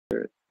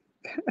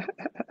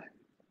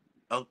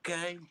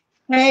Okay.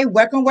 Hey,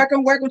 welcome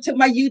to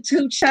my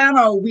YouTube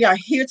channel. We are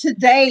here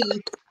today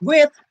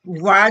with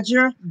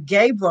Roger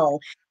Gabriel.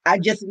 I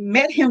just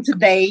met him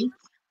today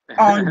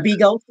on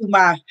Bigo through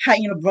my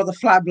hyena brother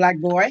Fly Black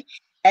Boy.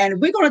 And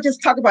we're gonna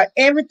just talk about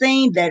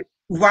everything that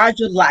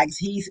Roger likes.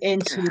 He's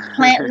into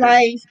plant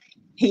life,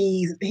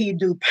 he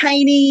do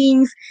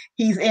paintings,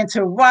 he's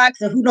into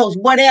rocks and who knows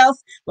what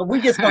else. But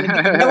we're just gonna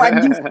get to know our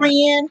new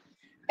friend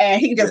and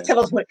he can just Yeah.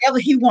 tell us whatever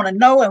he want to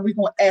know, and we're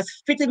gonna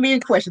ask 50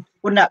 million questions.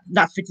 Well, not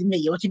 50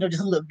 million, but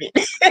just a little bit.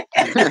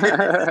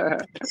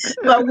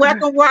 Well,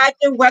 welcome,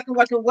 Roger.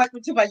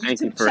 Welcome to my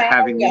Thank you YouTube for channel.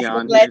 having We are me so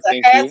on glad here. to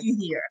Thank have you. you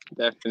here.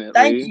 Definitely.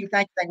 Thank you.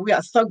 We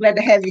are so glad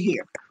to have you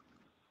here.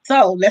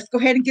 So let's go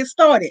ahead and get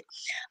started.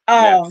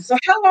 Yes. So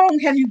how long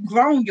have you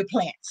grown your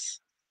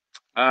plants?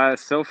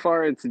 So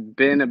far it's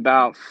been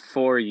about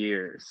 4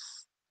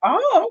 years.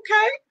 Oh,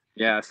 okay.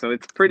 Yeah, so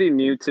it's pretty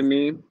new to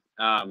me.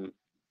 Um,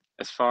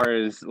 as far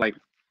as like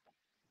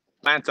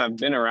plants, I've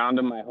been around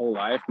them my whole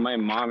life. My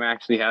mom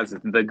actually has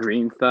the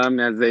green thumb,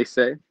 as they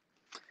say.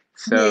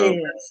 So,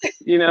 Yes.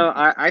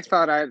 I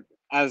thought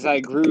as I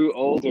grew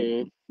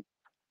older,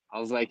 I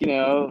was like,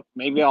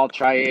 maybe I'll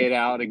try it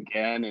out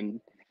again.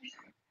 And,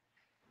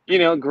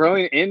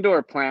 growing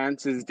indoor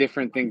plants is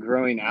different than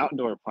growing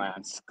outdoor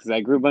plants because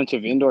I grew a bunch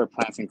of indoor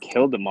plants and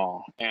killed them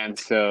all. And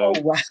so,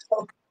 Oh, wow.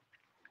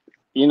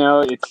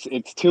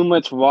 it's too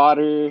much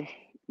water.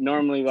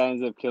 Normally that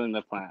ends up killing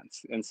the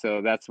plants. And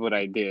so that's what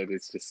I did.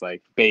 It's just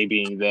like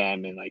babying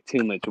them and like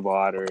too much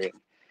water.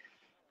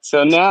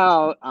 So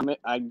now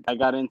I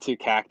got into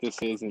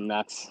cactuses and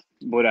that's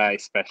what I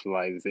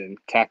specialize in,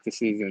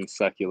 cactuses and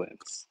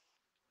succulents.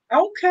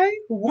 Okay,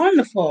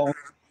 wonderful.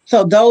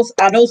 So those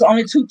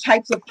only two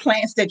types of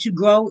plants that you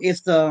grow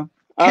is the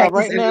cactus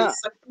Right and the now,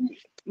 succulent?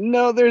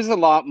 no, there's a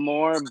lot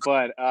more,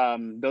 but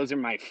those are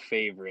my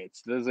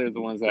favorites. Those are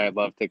the ones that I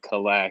love to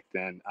collect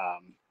and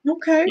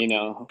Okay. you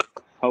know,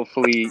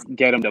 hopefully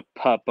get them to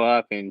pup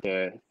up and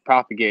to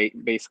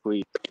propagate,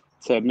 basically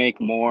to make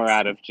more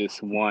out of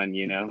just one.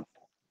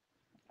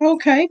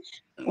 Okay.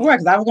 All right,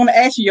 'cause I was going to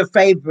ask you your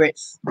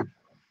favorites.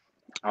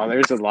 Oh,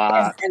 there's a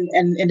lot.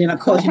 And then of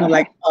course,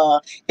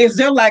 is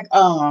there like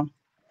a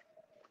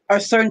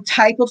certain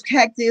type of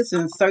cactus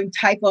and certain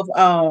type of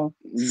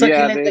Yeah,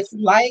 succulent that there's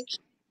you like?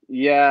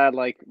 yeah,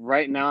 like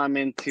right now I'm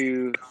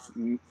into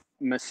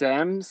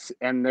Masems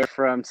and they're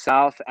from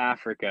South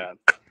Africa.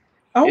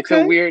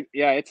 Okay.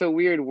 It's a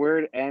weird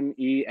word,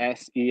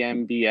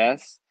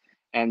 MESEMBS.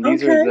 And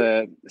these are Okay.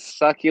 the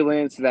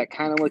succulents that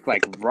kind of look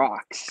like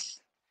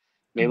rocks.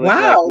 They look like,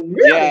 Wow, yeah,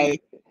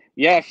 really?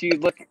 yeah, if you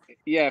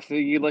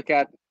look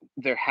at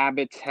their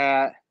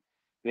habitat,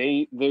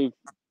 they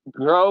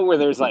grow where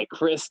there's like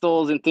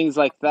crystals and things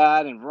like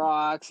that and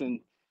rocks and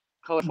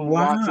colorful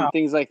rocks and Wow.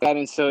 things like that,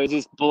 and so it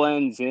just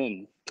blends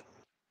in.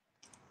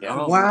 Yeah.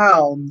 Oh,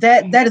 Wow.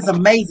 That is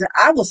amazing.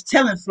 I was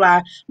telling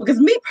Fly because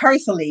me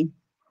personally,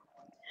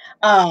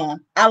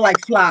 I like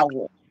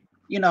flowers.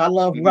 I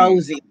love Hmm.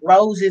 roses.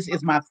 Roses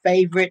is my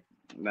favorite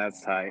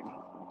That's tight.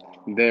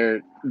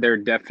 They're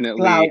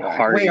definitely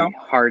flower.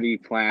 hardy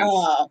plants.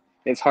 Uh,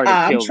 It's hard to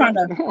I'm kill trying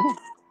them. to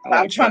I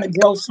I'm like trying to that.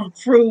 grow some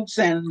fruits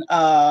and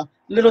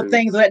little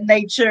things of Fruits. that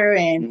nature.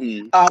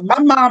 And Hmm. my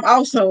mom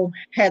also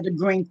had the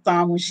green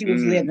thumb when she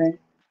was Mm. living.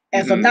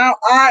 And so Hmm. now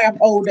I am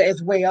older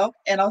as well,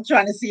 and I'm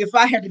trying to see if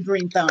I had the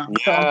green thumb.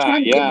 So Yeah,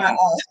 yeah.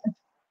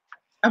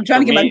 I'm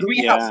trying For to get my me,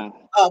 greenhouse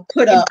yeah.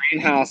 put A up.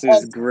 greenhouse And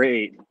is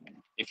great.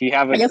 If you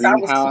have a I guess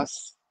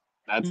greenhouse,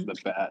 that's the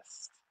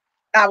best.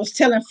 I was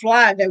telling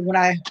Fly that when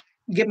I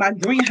get my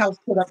greenhouse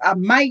put up, I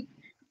might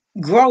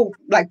grow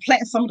like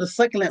plant some of the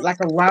succulent like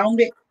around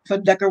it for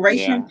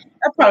decoration. Yeah,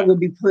 That probably yeah, would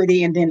be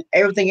pretty, and then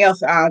everything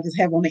else I'll just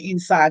have on the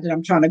inside that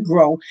I'm trying to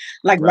grow.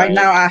 Like right right.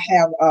 now, I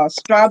have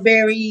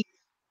strawberry.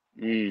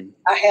 Mm.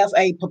 I have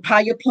a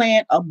papaya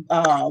plant, a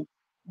Oh.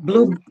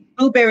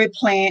 blueberry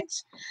plant.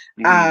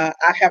 Mm. I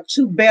have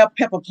two bell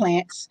pepper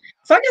plants.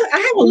 So I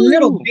have Oh. a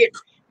little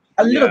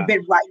Yeah.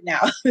 bit right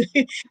now,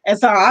 and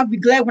so I'll be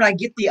glad when I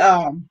get the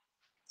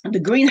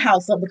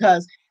greenhouse up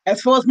because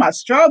as far as my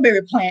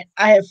strawberry plant,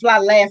 I had Fly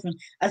laughing.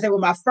 I said,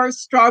 when my first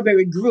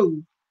strawberry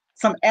grew,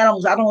 some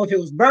animals, I don't know if it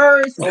was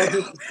birds or if it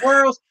was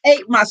squirrels,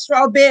 ate my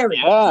strawberry.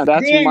 Yeah,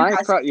 Then my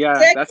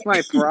that's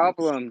my second,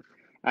 problem.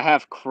 I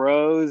have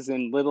crows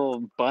and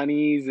little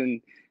bunnies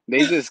and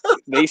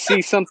they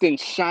see something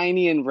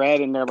shiny and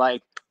red and they're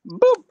like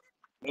boop.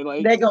 They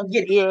like they're gonna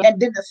get it. yeah.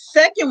 And then the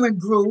second one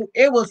grew,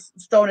 it was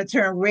starting to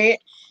turn red.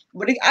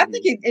 But I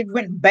think Mm. it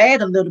went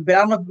bad a little bit. I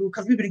don't know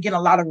because we've been getting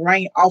a lot of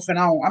rain off and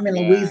on. I'm in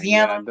Yeah,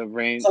 Louisiana,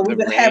 yeah, so we've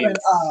the been having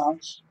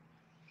rains.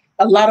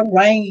 a lot of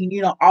rain,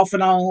 off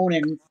and on,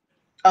 and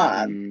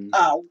uh, Mm.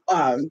 uh,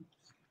 uh,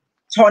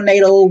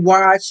 tornado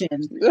watch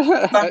and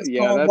Yeah, thunderstorm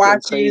that's some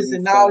watches crazy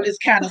and all stuff. this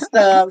kind of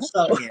stuff.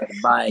 So yeah.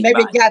 Bye,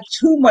 maybe bye. it got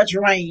too much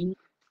rain.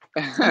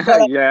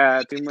 But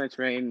Yeah, too much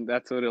rain,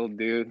 that's what it'll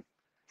do.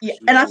 yeah,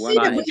 and Yeah, I Just see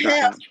one that bye, thing we at a bye.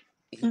 have time.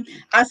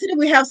 I see that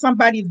we have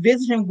somebody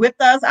visiting with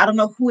us. I don't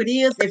know who it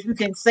is. If you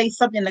can say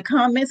something in the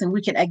comments and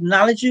we can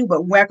acknowledge you,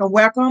 but welcome,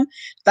 welcome.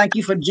 Thank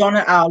you for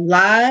joining our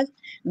live.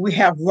 We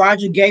have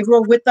Roger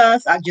Gabriel with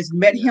us. I just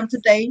met him Yes,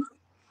 today.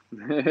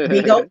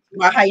 Bigo,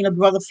 my hyena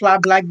brother, fly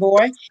black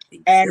boy.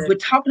 And we're exactly.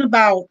 talking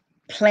about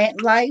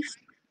plant life.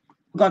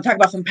 We're going to talk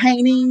about some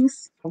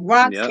paintings,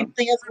 rocks, Yep.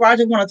 anything else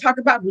Roger want to talk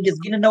about. We're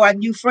just getting to know our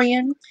new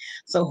friend.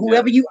 So Yep.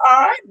 whoever you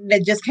are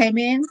that just came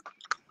in,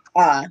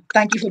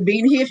 thank you for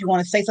being here. If you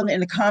want to say something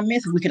in the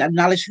comments, we can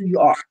acknowledge who you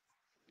are.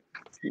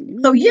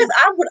 So yes,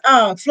 I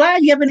would Fly,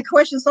 you have any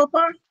questions so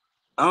far?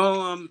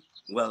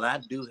 Well, I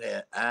do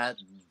have. I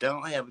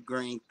don't have a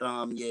green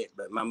thumb yet,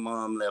 but my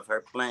mom left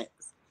her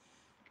plants,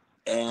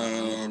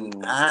 and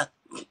Oh, I,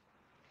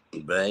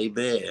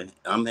 baby,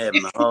 I'm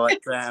having a hard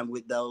time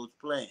with those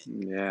plants.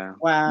 yeah.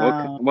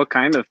 Wow. What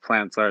kind of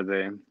plants are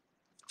they?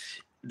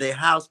 They're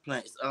house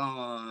plants.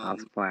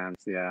 House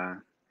plants, yeah.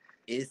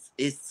 It's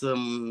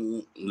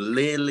some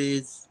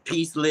lilies,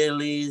 peace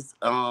lilies,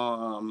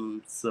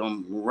 some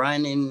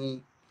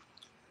running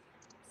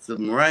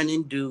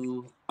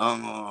dew,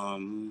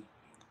 and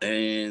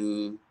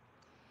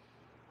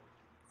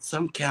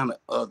some kind of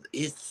other.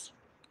 It's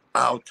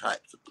all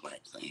types of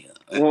plants in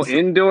Well, here.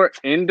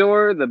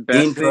 indoor, the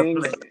best Indoor thing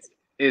plants.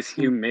 is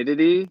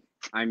humidity.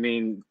 I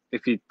mean,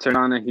 if you turn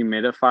on a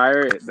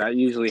humidifier, that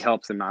usually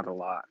helps them out a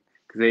lot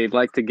because they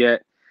like to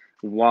get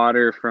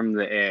water from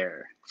the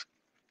air.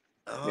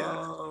 Yeah.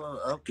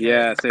 Oh,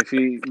 Yeah, okay, so if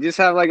you just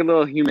have like a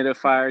little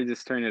humidifier,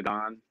 just turn it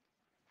on.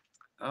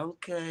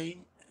 okay.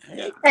 Yeah.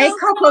 Hey, Hey, Coco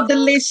Coco.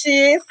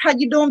 Delicious. How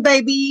you doing,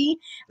 baby?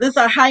 This is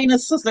our hyena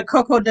sister,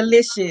 Coco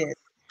Delicious.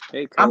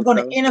 Hey, I'm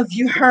gonna Coco.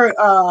 interview her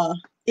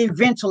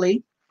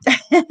eventually.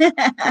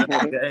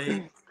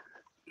 Okay,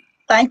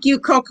 Thank you,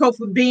 Coco,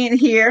 for being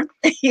here.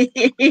 Nice.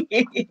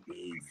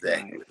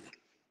 exactly.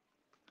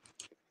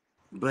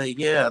 But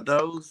yeah,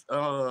 those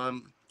a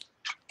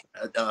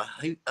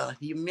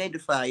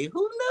humidifier.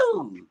 Who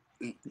knew?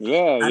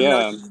 Yeah, I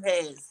know yeah. she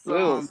had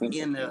Little some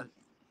simple thing.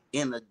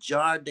 in a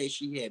jar that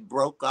she had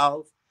broke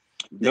off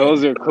that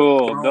Those are was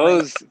cool. growing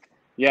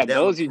Yeah, that was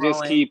those you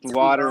just growing keep too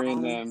watering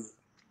long. them.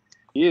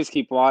 You just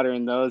keep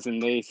watering those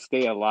and they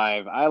stay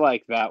alive. I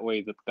like that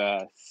way the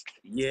best.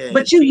 Yeah,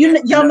 But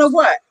y'all know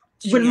what?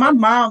 When she my had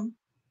mom,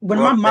 when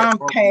my mom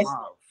broke them passed,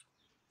 off.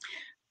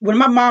 when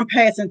my mom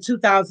passed in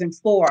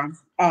 2004,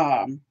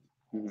 Mhm.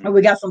 and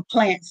we got some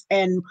plants,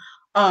 and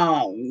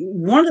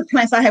one of the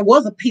plants I had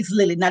was a peace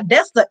lily. Now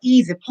that's the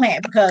easy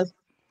plant because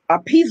a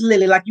peace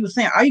lily, like you were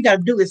saying, all you got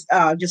to do is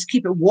just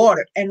keep it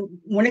watered. And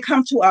when it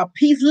comes to a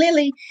peace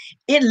lily,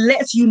 it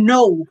lets you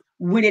know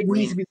when it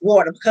needs to When be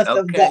watered because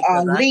the okay,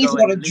 because I leaves go in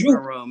want the to living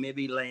droop. room, it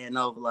be laying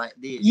over like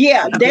this.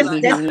 Yeah, I be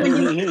like, that's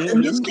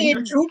when you see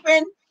it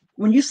drooping.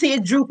 When you see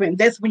it drooping,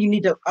 that's when you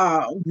need to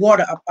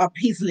water a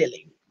peace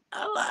lily.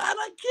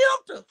 I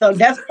killed So her.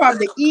 that's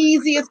probably the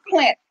easiest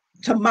plant,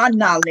 to my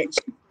knowledge,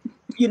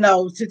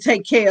 to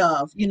take care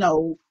of,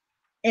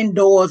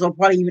 indoors or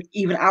probably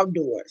even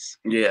outdoors.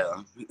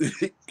 Yeah,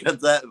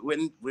 because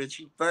when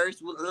she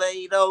first was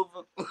laid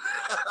over,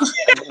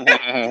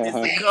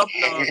 it's a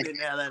couple of them in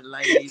there that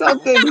laid over.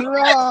 Something's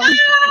wrong.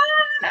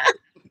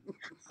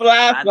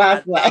 Fly, fly,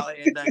 I fly. thought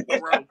it done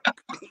broke.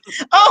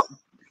 Oh,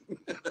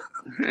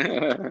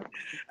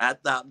 I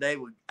thought they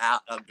were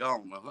out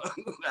gone.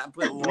 I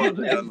put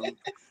water in them.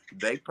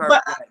 They but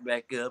perked right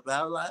back up.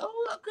 I was like,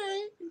 oh,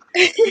 okay.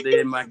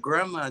 Then my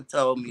grandma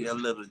told me a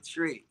little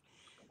trick.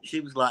 She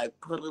was like,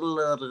 put a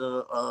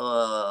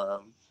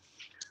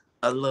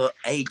little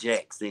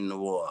Ajax in the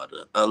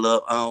water, a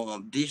little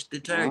dish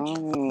detergent.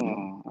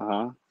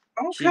 Oh,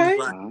 She was okay.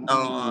 like,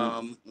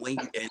 when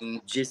you,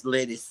 and just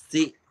let it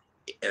sit.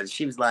 And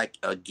she was like,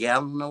 a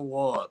gallon of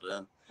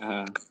water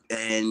uh,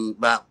 and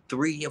about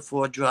 3 or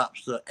 4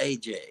 drops of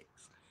Ajax.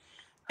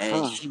 And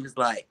huh. she was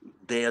like,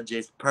 they'll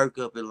just perk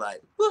up and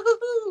like,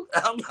 woohoo.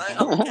 I'm like,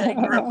 okay,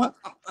 grandma.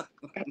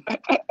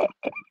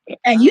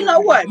 And you I'm know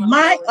like, what? grandma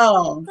know what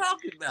she's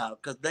talking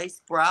about because they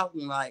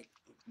sprouting like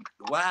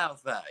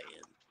wildfire.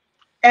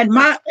 And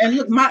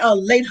look, my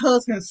late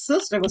husband's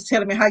sister was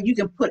telling me how you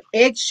can put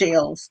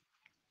eggshells,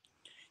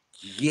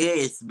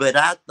 Yes, but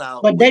I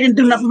thought but they with didn't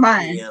do nothing for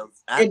mine.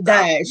 eggshells, I It thought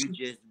died. you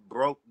just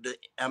broke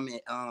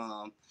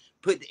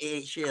put the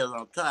eggshells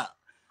on top.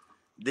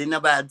 Didn't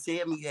nobody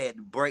tell me you had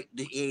to break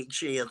the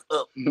eggshells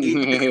up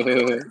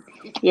in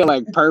Yeah,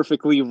 like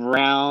perfectly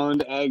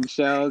round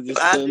eggshells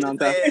just I sitting on just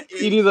top. had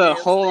You do the eggshells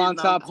hole on sitting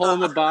on top, hole in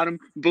the top. bottom,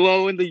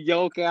 blowing the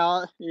yolk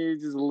out. You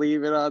just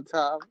leave it on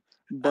top.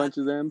 I, Bunch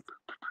of them.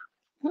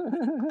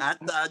 I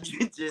thought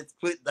you just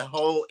put the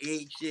whole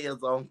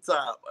eggshells on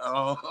top.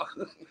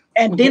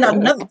 And then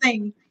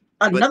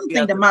But another you thing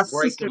have that to my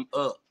break sister, them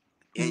up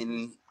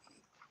in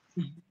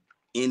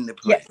in the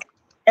yeah, plant.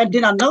 and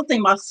then another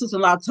thing my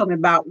sister-in-law told me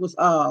about was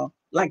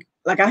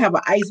like I have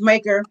an ice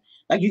maker,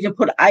 like you can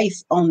put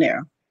ice on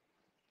there,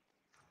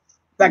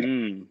 like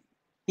Mm.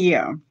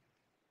 yeah,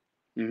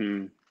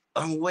 Hmm.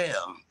 Oh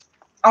well.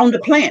 on the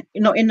plant,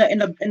 in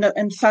the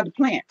inside the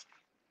plant.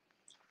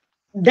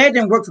 That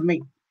didn't work for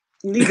me.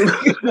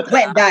 The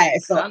plant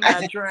died. So I'm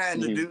not trying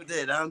to do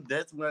that.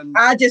 That's when.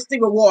 I just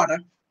stick with water.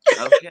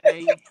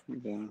 Okay.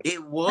 Yeah. It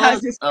I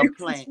was just a stick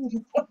plant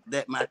with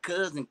that my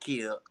cousin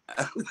killed.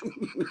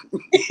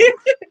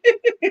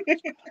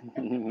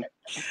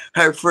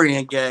 Her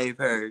friend gave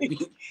her.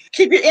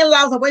 Keep your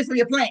in-laws away from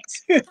your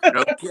plants.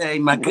 Okay,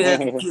 my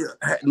cousin killed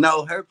her.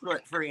 No, her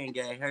friend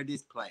gave her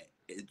this plant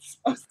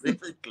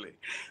specifically.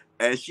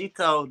 And she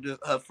told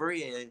her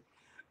friend,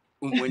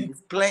 when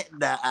this plant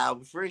died, our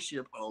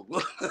friendship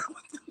over.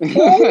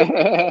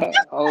 Oh,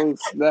 Oh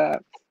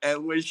snap!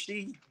 And when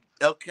she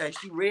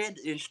read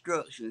the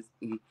instructions.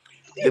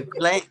 The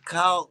plant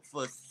called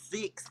for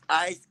 6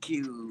 ice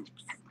cubes.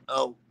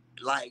 Oh,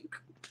 like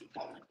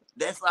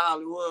that's all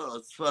it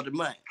was for the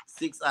month.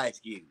 6 ice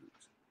cubes.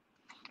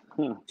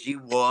 Hmm. She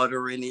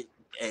watering it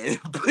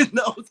and putting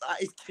those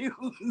ice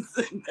cubes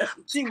in there.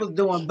 she was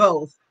doing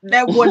both.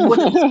 That wasn't what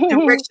the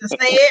direction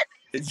said.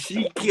 And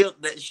she killed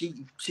that. She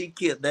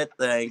killed that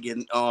thing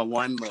in 1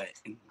 month.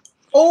 She's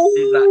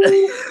Oh,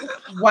 like,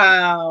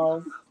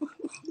 wow.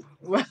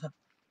 Wow.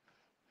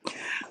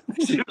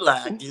 she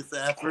like it's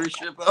our first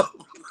ship over.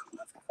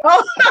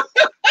 Oh,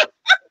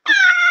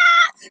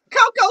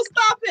 Coco,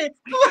 stop it.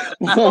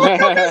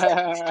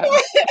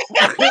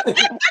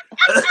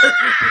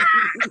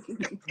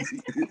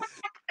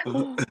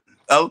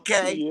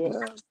 Okay, Yeah,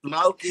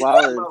 smoke it,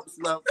 flowers.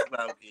 smoke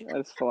it.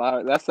 That's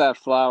flower. That's that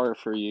flower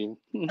for you.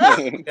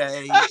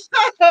 Okay,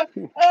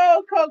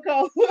 Oh,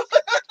 Coco.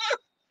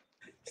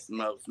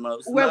 smoke,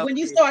 Well, smoke when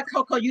you it. start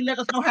Coco, you let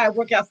us know how it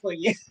work out for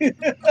you.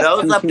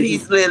 Those are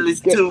peace lilies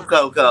Get- too,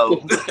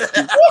 Coco.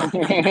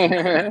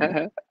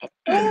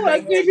 Oh my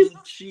They have goodness. you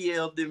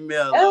chilled and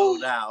Oh,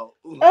 mellowed out.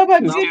 oh my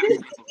So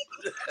goodness.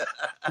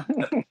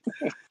 beautiful.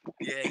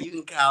 Yeah, you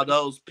can call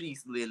those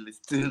peace lilies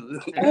too.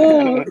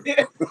 Oh,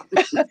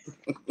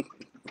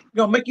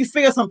 gonna make you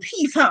feel some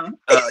peace, huh?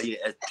 Oh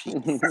yeah,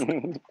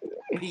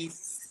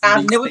 peace,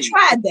 I've never BC.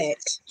 tried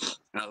that.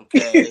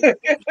 Okay.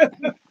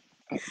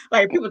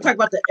 Like people talk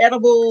about the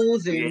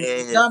edibles and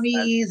Yes,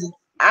 gummies.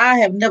 I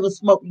have never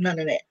smoked none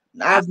of that.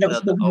 I I've never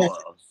love the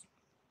smoked oils.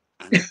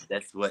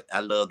 That's what I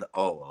love, the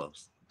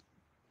oils.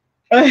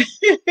 nothing.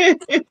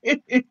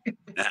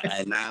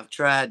 And I've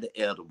tried the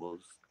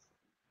edibles.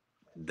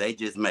 They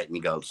just make me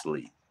go to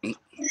sleep.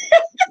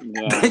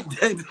 Yeah,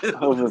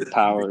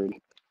 overpowered.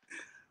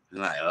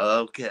 Like,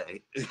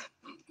 okay.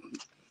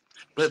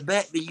 But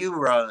back to you,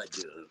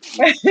 Roger.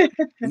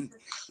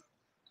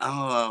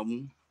 All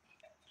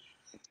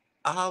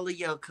of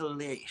your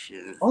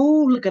collections.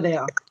 Oh, look at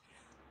that.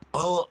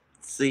 Oh,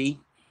 see,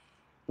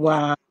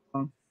 Wow.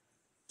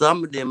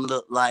 some of them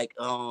look like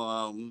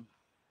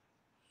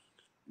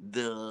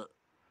the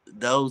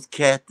those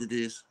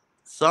cactus.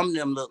 Some of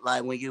them look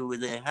like when you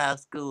was in high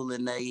school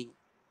and they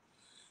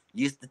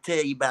used to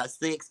tell you about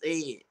sex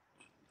ed.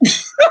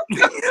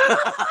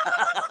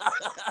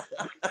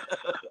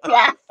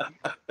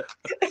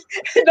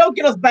 Don't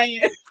get us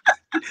banned.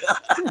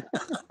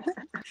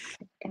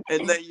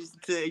 And they used to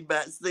tell you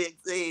about sex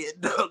ed.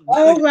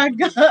 Oh my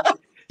God.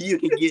 You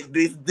can get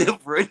this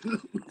different.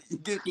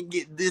 You can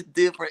get this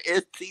different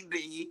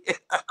STD.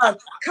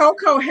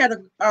 Coco had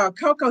a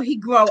Coco. He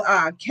grow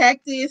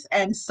cactus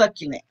and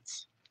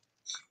succulents.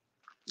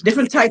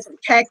 Different types of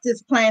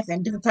cactus plants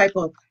and different type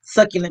of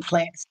succulent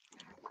plants.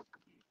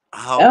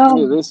 Oh,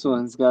 Look at this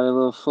one's got a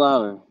little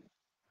flower.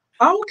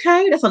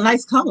 Okay, that's a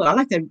nice color. I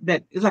like that.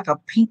 That it's like a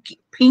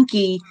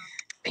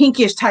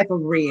pinkish type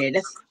of red.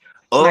 That's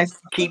oh, nice.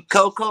 keep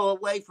Coco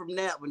away from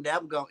that one.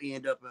 That one gonna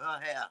end up in her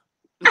hair.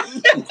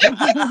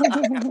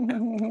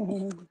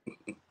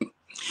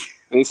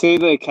 They say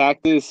the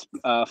cactus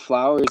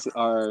flowers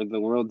are the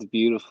world's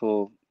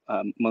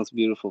most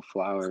beautiful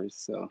flowers.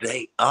 So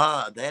They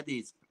are. That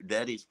is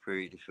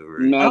pretty for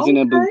real. imagine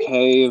a Okay.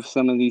 bouquet of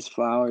some of these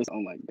flowers.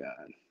 Oh my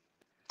God,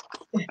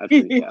 I'd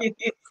freak out.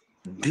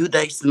 Do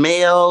they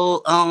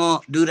smell?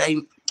 Do they?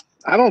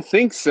 I don't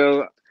think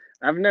so.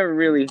 I've never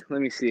really.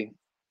 Let me see.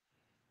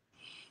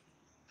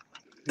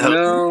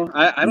 No,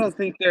 I don't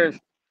think they're.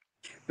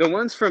 The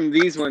ones from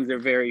these ones are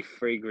very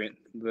fragrant.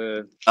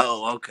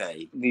 Oh,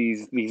 okay.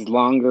 These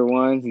longer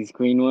ones, these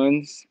green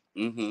ones,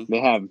 Mm-hmm. they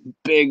have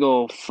big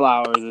old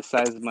flowers the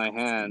size of my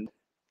hand.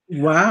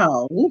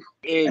 Wow. Ooh,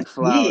 Big that's big.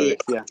 flowers,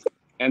 yeah.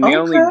 And they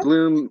only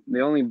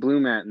Okay.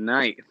 bloom at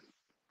night.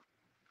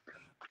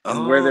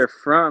 And where Oh,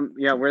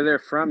 they're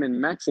from, in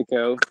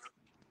Mexico,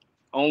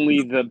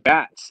 only the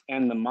bats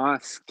and the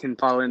moths can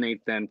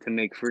pollinate them to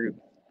make fruit.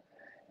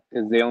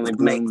 Because they only make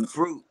bloom,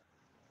 fruit.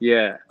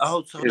 yeah.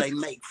 Oh, so they 'Cause-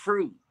 make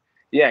fruit.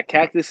 yeah,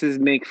 cactuses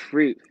make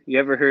fruit. You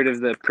ever heard of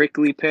the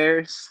prickly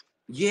pears?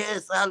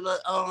 Yes, I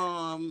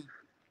love.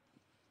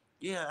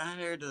 Yeah, I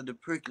heard of the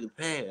prickly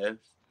pears.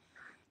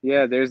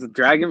 Yeah, there's the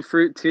dragon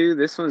fruit too.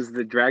 This one's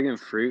the dragon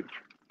fruit.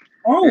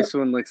 Oh, This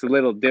one looks a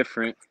little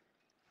different.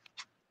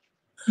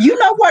 you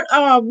know what,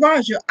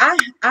 Roger? I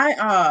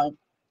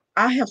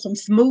have some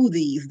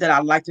smoothies that I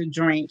like to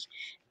drink,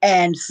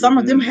 and some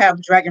of them Hmm.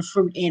 have dragon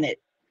fruit in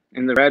it.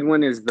 And the red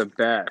one is the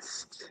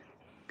best.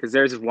 Because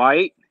there's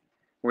white,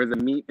 where the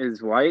meat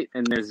is white,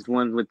 and there's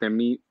one with the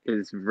meat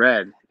is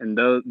red, and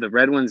the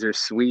red ones are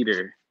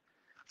sweeter.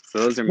 So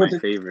those are With my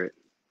favorite.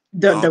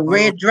 the Oh,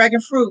 red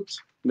dragon fruit.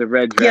 The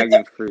red Yeah,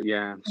 dragon fruit,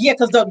 yeah. yeah,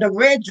 because the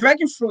red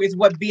dragon fruit is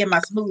what be in my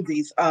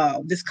smoothies.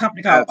 This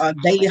company called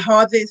That's Daily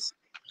Harvest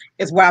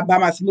is where I buy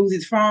my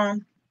smoothies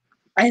from,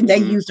 and they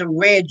mm-hmm. use the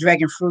red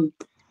dragon fruit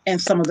in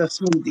some of the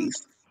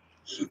smoothies.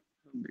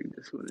 Bring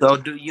this one so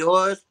in. do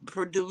yours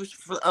produce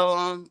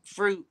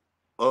fruit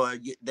or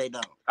they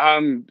don't?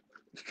 Um,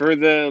 for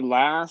the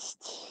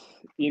last,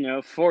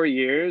 4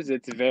 years,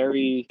 it's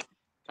very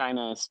kind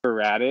of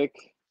sporadic.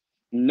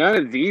 None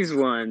of these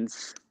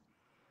ones,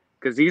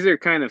 because these are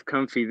kind of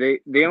comfy.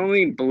 They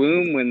only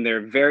bloom when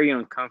they're very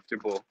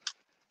uncomfortable.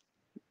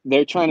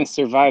 They're trying to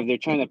survive. They're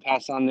trying to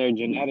pass on their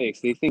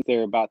genetics. They think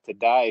they're about to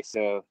die,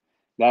 so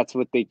that's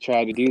what they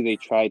try to do. They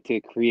try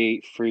to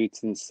create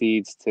fruits and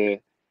seeds to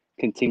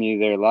continue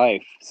their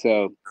life.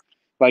 So,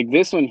 like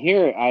this one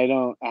here, I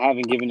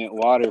haven't given it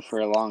water for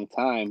a long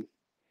time,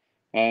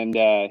 and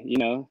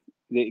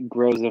it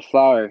grows a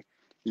flower.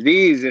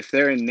 These, if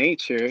they're in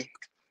nature,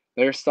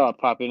 they're start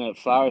popping up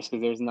flowers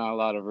because there's not a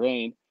lot of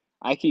rain.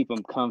 I keep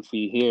them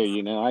comfy here.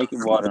 I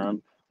can water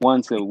them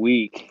once a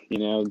week.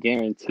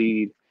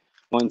 Guaranteed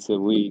once a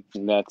week,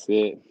 and that's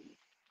it.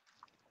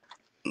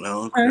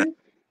 Okay. Okay.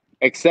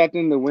 Except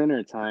in the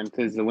winter time,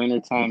 because the winter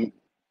time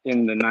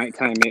in the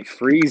nighttime it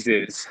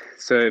freezes.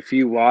 So if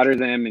you water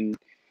them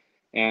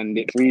and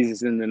it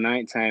freezes in the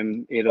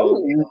nighttime, it'll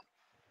Oh,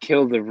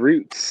 kill the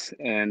roots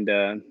and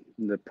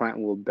the plant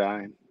will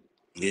die.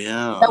 now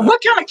Yeah.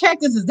 what kind of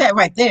cactus is that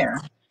right there?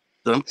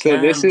 Some So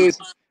kind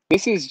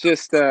this is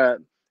just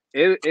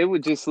it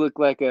would just look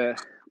like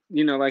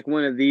like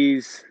one of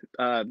these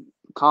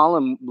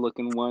column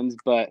looking ones,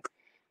 but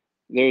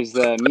there's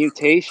a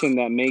mutation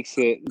that makes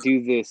it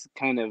do this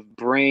kind of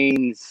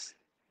brains.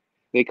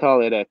 They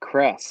call it a It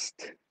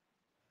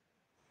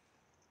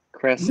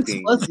looks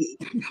cresting. fuzzy.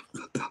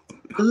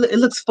 It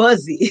looks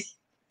fuzzy.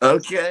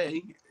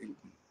 okay.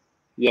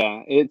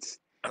 Yeah,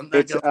 I'm not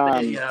it's gonna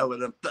tell y'all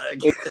what I'm it,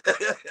 thinking.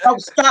 Oh,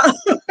 stop.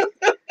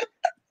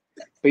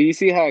 but you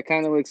see how it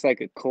kind of looks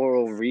like a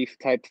coral reef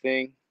type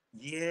thing.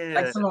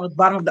 Like yeah. some on the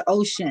bottom of the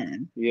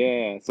ocean.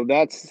 Yeah, so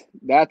that's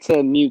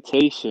a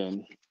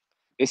mutation.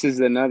 This is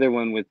another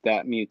one with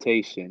that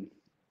mutation.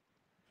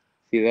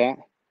 See that?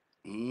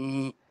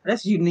 Mm,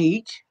 That's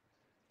unique.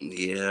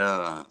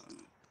 yeah.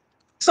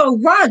 So,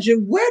 Roger,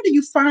 where do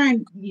you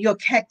find your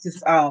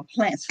cactus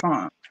plants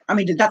from? I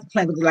mean, not the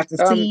plant, but like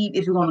the Um, seed.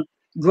 If you want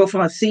to grow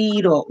from a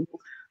seed, or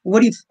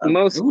what do you? Oh,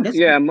 that's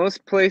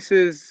most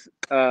places,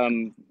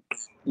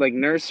 like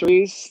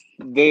nurseries,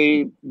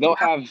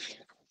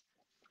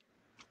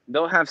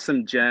 they'll have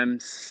some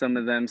gems, some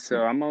of them.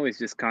 So I'm always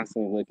just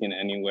constantly looking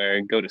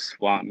anywhere. Go to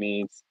swap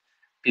meets,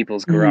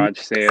 people's Mhm. garage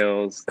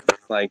sales.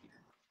 Like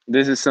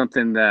this is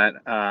something that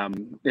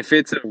if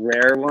it's a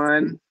rare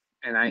one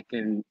and I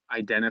can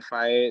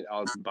identify it,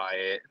 I'll buy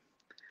it.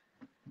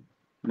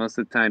 Most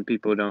of the time,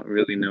 people don't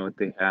really know what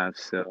they have,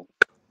 so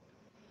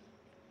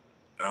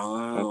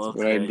Oh, that's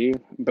what I okay. do.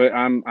 But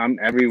I'm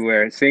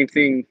everywhere. Same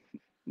thing,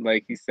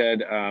 like you said,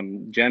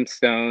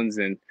 gemstones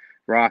and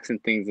rocks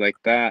and things like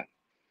that.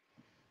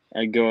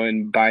 I go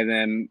and buy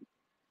them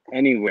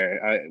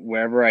anywhere.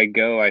 Wherever I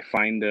go, I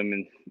find them,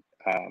 and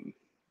um,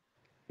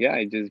 yeah,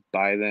 I just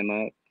buy them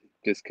up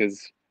just because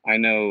I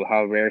know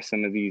how rare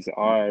some of these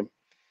are,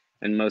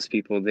 and most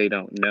people they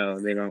don't know.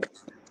 They don't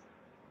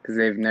because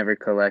they've never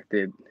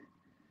collected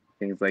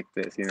things like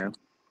this. Yeah.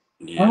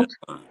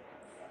 Okay.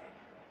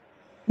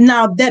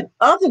 Now that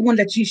other one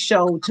that you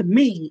showed to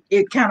me,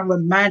 it kind of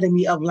reminded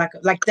me of like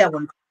that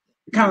one.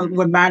 It kind of Mm.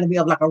 reminded me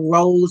of like a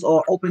rose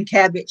or open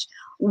cabbage.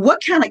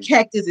 What kind of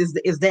cactus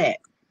is that?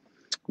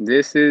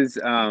 This is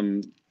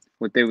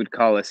what they would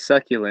call a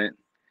succulent,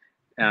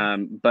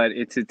 but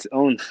it's its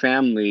own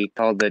family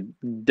called the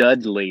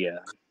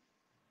Dudleya,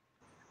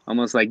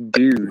 almost like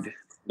dude,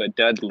 but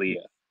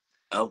Dudleya.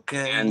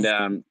 Okay.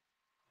 And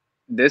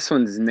this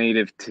one's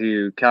native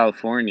to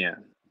California.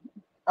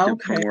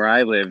 Okay. From where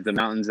I live, the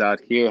mountains out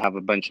here have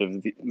a bunch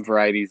of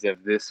varieties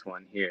of this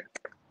one here,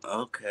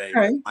 Okay.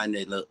 Okay. And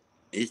they look.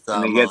 It's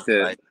and they get almost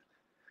like.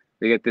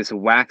 this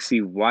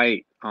waxy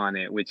white on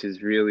it, which is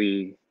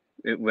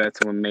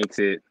that's what makes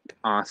it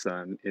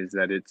awesome. Is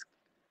that it's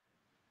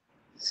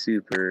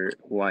super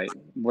white.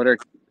 What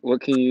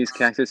can you use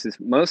cactuses?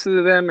 Most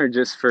of them are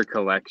just for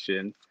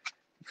collection.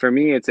 For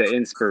me, it's an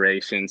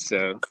inspiration.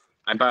 So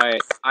I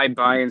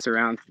buy and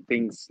surround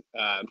things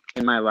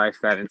in my life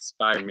that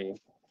inspire me.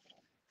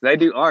 'Cause I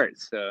do art,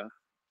 so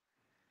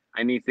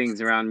I need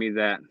things around me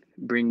that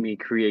bring me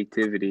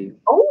creativity.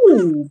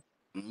 Oh,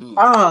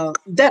 Mm.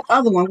 that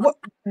other one. What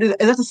is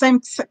that? The same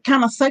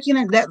kind of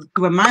succulent that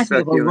reminds me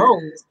of a Succulent.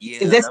 rose. Is Yeah.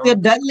 that That still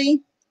was.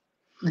 Dudley?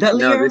 No,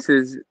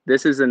 Dudleyer?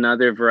 this is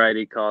another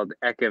variety called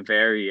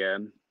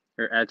Echeveria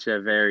or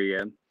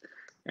Echeveria,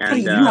 How do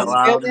and you, You you know how know to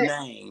spell all the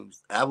that?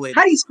 names. I would.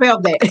 How do you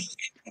spell that?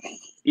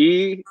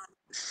 ECHEVERIA.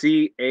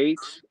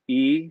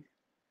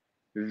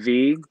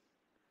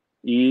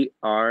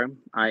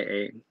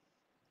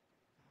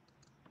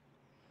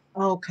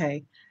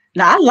 Okay.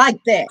 Now I like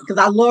that because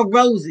I love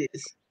roses.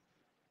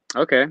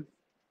 Okay.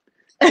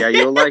 Yeah,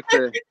 you'll like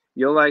the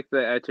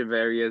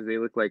Echeverias. They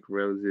look like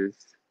roses,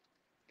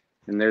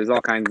 and there's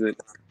all kinds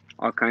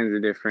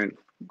of different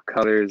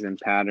colors and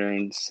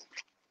patterns.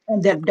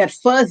 And that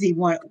fuzzy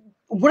one.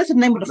 What is the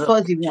name of the Look,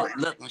 fuzzy one?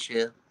 look,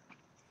 Michelle.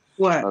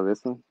 What? Oh,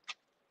 this one.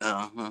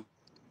 Uh-huh.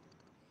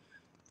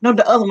 No,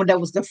 the other one that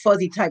was the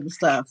fuzzy type of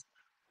stuff.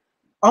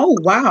 Oh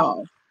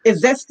wow.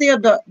 Is that still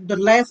the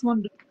last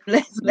one? The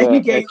last name you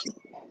The gave? Ech,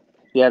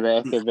 yeah,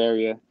 the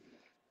Echeveria.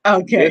 This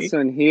Okay.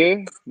 one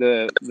here,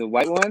 the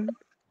white one,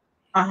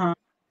 Uh-huh.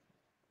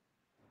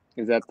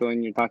 is that the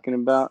one you're talking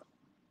about?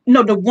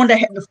 No, the one that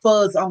had the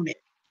fuzz on it.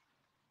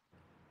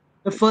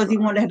 The Which fuzzy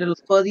one that one? had the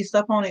fuzzy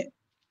stuff on it.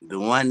 The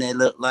one that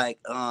looked like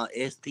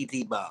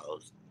STT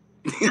balls.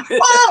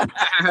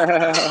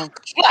 Oh,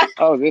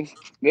 Oh, this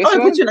oh, they put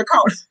one. you in the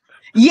corner.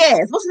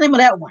 Yes. What's the name of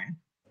that one?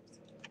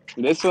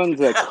 This one's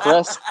a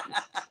Crest.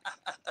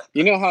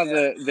 You know how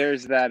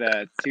there's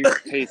that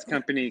toothpaste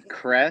company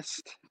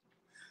Crest,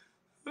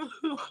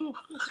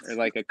 or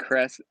like a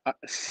Crest,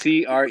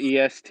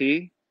 Crest.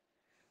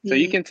 So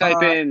you can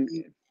type in,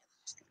 E.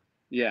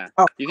 yeah,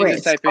 Oh, you can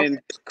just Chris. type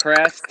in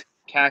Crest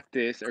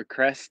cactus or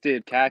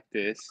crested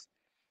cactus,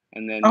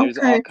 and then there's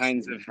all Okay.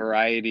 kinds of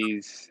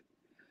varieties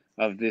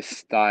of this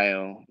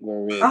style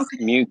where Okay.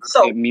 it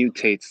So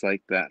mutates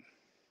like that.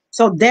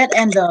 that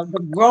and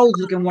the rose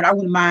looking one, I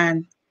wouldn't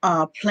mind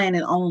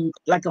planting on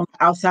like on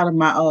outside of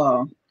my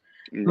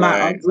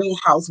Right.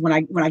 greenhouse when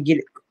I get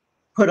it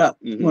put up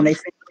when Hmm. they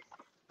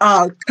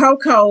finish.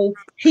 Coco,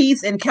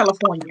 he's in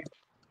California.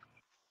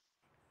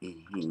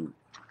 Hmm.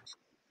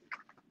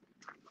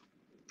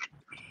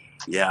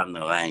 Yeah, I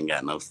know I ain't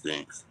got no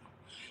sense.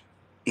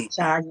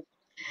 Child.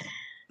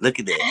 Look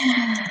at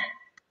that.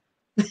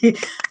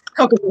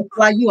 Coco,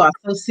 why you are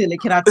so silly.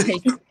 Can I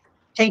take you?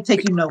 Can't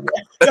take you nowhere.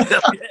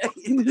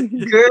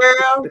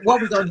 Girl,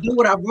 what we gonna do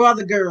with our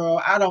brother,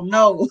 girl? I don't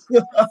know.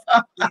 Look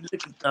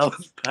at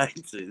those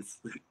paintings.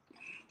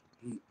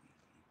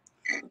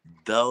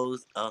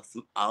 Those are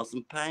some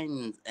awesome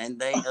paintings, and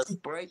they are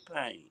spray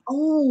paint.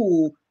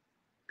 Oh,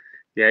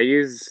 Yeah,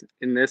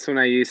 in this one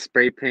I use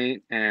spray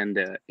paint and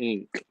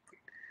ink.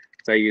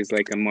 So I use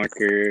like a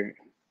marker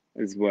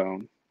as well.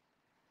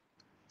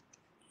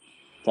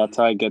 So that's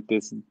how I get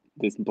this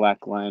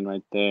black line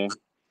right there.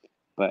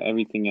 But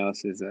everything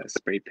else is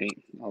spray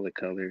paint, all the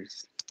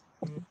colors.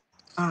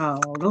 oh,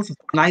 those are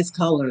nice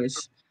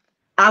colors.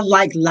 I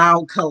like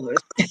loud colors.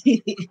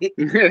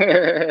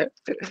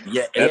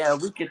 Yeah, yeah,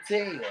 That's we could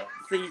tell.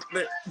 See,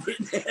 look.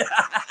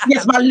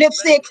 Yes, I'm my just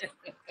lipstick.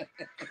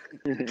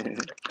 saying.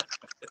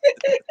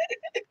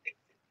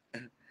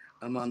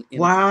 I'm on interview.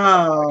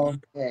 Wow.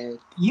 Yes,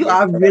 You yes,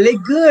 are ma'am. really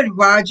good,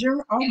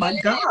 Roger. Oh my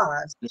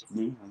gosh. Yes,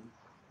 ma'am.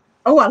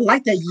 Oh, I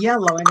like that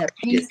yellow and that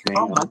Yes, pink.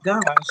 Oh my ma'am.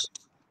 gosh.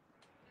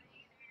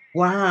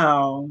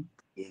 Wow.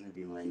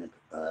 Interviewing,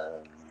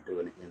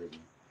 doing an interview.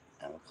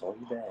 I'll call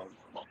you back.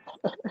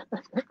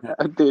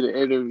 I did an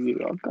interview.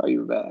 I'll call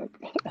you back.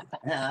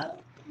 Huh?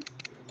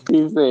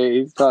 He's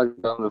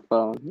talking on the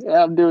phone.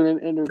 Yeah, I'm doing an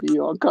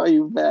interview. I'll call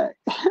you back.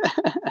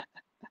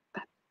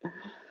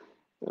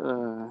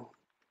 uh,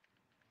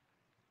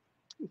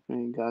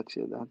 I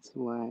gotcha. That's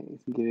why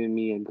it's giving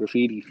me a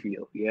graffiti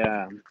feel.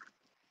 Yeah,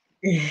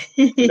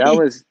 that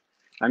was.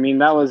 I mean,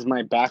 that was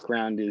my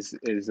background is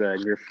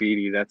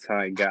graffiti. That's how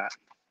I got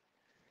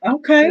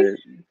Okay.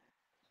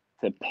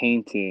 to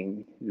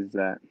painting. Is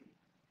that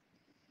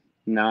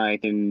now I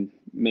can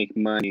make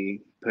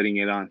money putting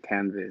it on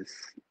canvas.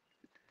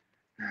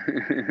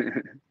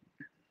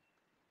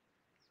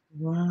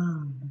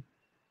 Wow.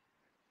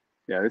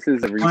 Yeah, this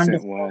is a recent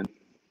Wonderful. one.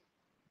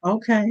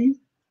 Okay.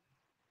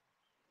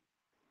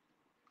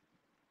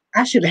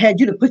 I should have had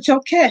you to put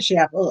your cash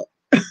app up.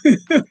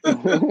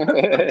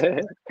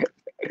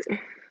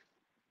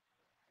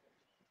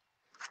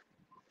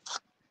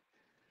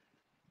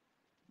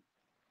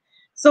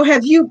 So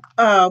have you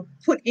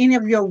put any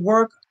of your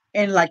work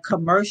in like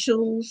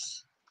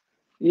commercials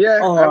Yeah,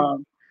 or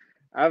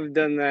I've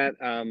done that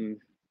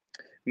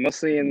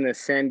mostly in the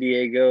San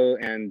Diego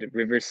and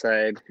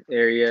Riverside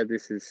area.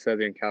 This is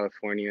Southern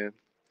California.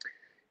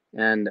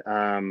 And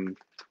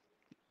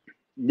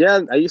yeah,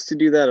 I used to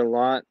do that a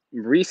lot.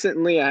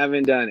 Recently, I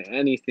haven't done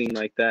anything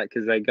like that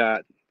because I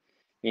got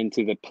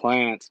into the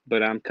plants,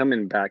 but I'm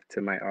coming back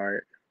to my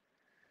art.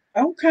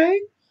 okay.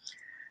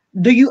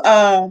 Do you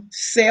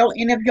sell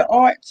any of your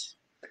art?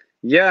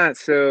 Yeah,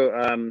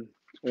 so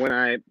when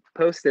I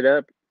post it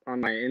up on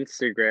my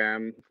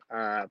Instagram,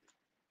 uh,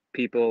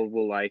 people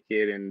will like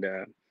it, and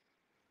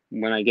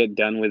when I get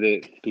done with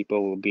it,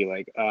 people will be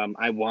like,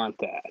 I want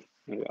that.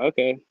 I'm like,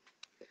 okay.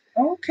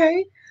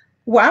 Okay.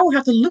 Well, I will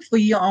have to look for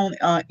you on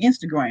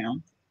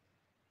Instagram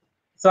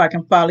so I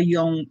can follow you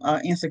on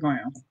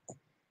Instagram.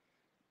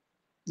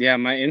 Yeah,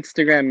 my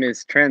Instagram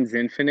is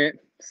Transinfinite,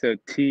 so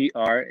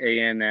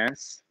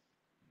Trans,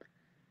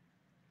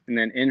 and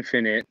then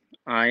infinite,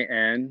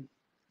 Infinite.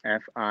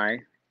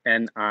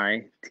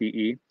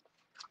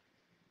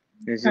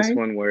 It's just Okay.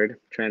 one word,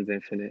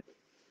 Transinfinite.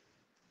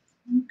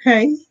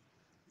 Okay.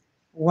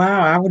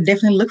 Wow, I would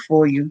definitely look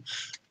for you.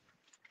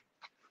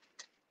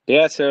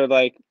 Yeah, so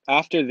like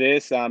after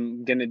this,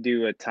 I'm gonna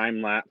do a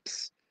time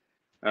lapse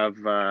of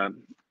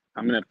I'm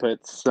gonna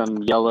put some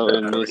yellow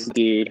in this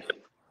dude.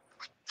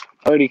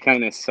 Already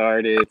kind of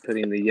started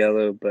putting the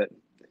yellow, but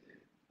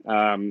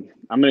I'm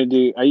gonna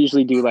do. I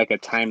usually do like a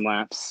time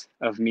lapse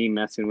of me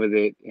messing with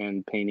it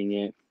and painting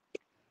it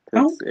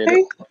because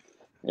Okay.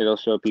 it'll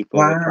show people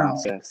the Wow.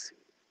 process.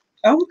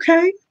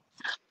 Okay.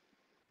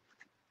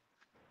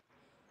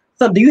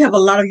 So do you have a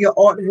lot of your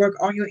artwork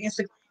on your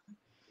Instagram?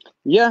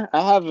 Yeah,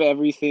 I have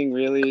everything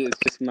really. It's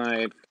just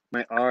my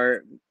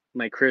art,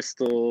 my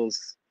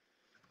crystals,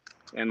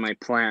 and my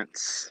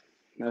plants.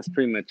 That's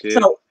pretty much it.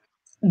 So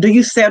do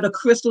you sell the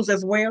crystals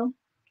as well?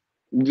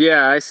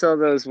 Yeah, I sell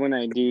those when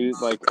I do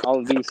like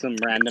I'll do some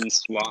random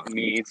swap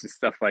meets and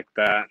stuff like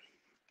that.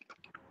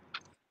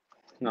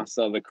 And I'll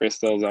sell the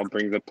crystals. I'll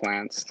bring the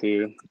plants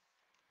too.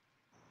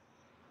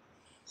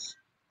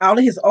 All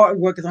of his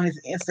artwork is on his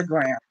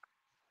Instagram.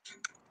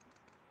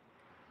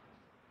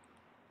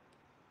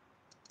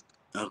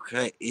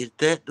 Okay, is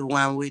that the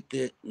one with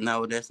the?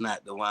 No, that's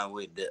not the one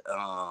with the.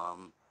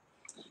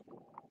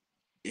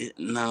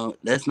 No,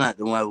 that's not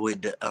the one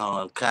with the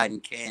cotton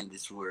candy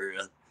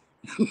swirl.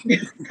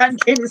 Cotton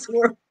candy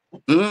swirl.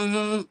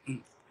 Mm-hmm.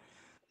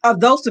 Are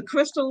those the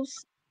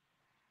crystals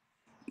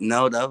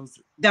No, those.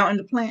 down in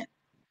the plant?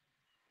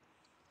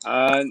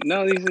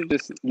 No, these are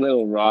just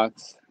little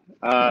rocks.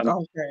 Um,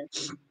 Okay.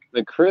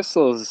 the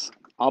crystals,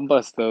 I'll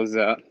bust those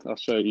out. I'll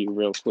show you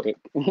real quick.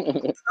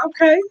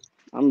 Okay.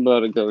 I'm about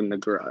to go in the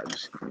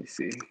garage. Let me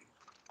see.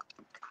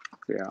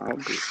 Yeah,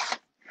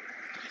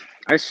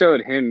 I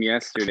showed him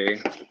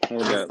yesterday.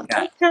 Hold up.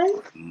 Got Okay.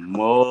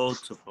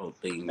 multiple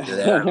things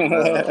that I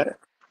love.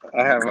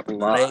 I have a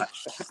lot.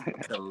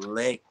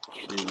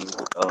 Collections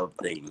of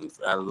things.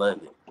 I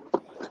love it.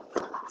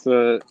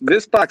 So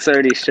this box I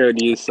already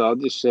showed you, so I'll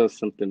just show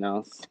something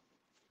else.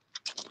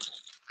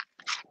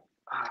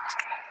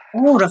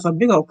 Oh, that's a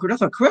big old,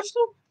 that's a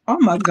crystal? Oh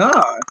my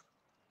God.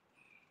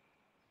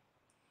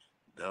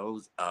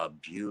 Those are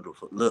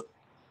beautiful. Look,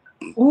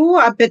 Oh,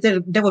 I bet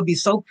that would be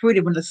so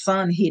pretty when the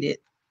sun hit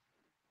it.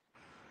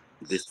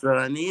 the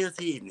sun is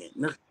hitting it.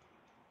 Look,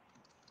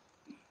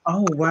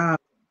 Oh wow.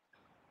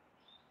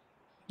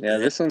 Yeah, that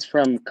this one's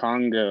from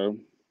Congo.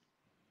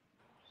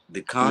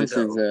 the And this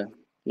is Congo.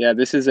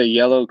 a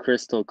yellow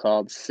crystal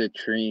called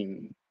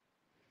citrine.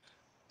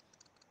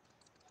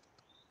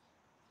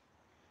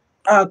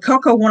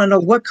 Coco want to know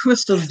what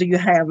crystals do you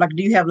have? Like,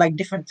 do you have like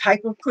different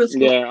type of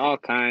crystals? Yeah, all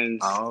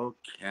kinds. All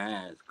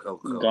kinds,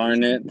 Coco.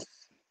 Garnets,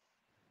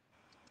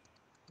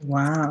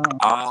 Wow.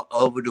 All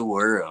over the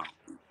world.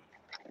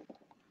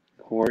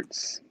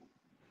 quartz,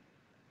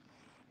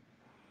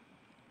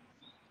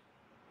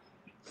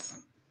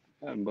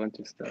 a bunch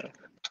of stuff.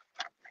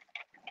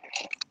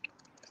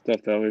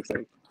 Stuff that looks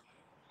like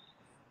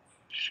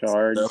Stuff.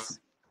 shards.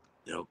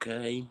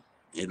 Okay.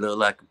 It look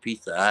like a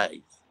piece of ice.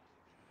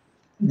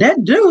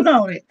 That do,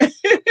 don't it?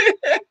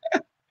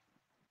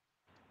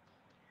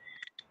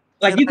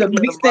 Like Can you I could get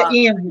a mix that box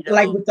in of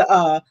like those? with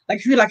the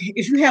like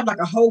if you have like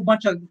a whole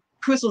bunch of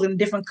crystals in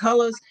different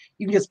colors,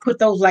 you can just put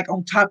those like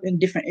on top in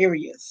different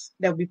areas.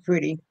 That would be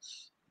pretty.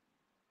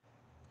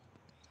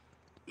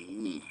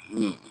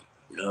 Mm-hmm.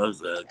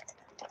 Those are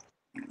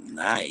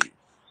nice.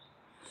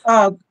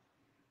 Uh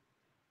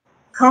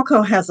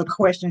Coco has a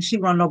question. She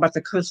wanna know about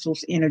the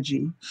crystals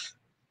energy.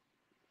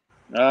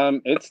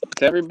 It's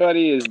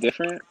everybody is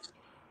different.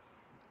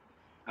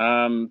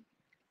 Um,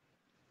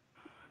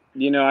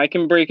 I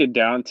can break it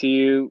down to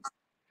you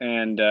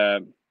and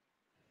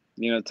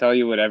tell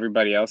you what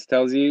everybody else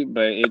tells you,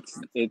 but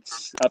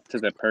it's up to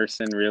the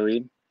person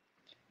really.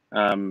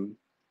 Um,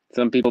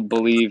 some people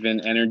believe in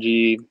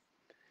energy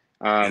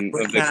And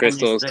what of the kind of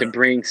crystals to stuff?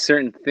 bring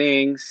certain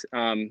things.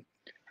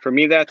 For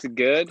me, that's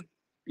good,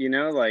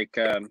 like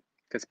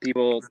because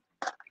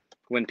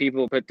when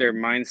people put their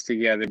minds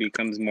together, it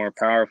becomes more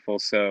powerful.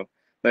 So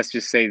let's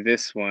just say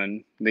this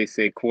one, they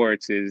say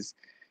quartz is,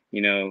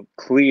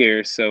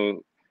 clear.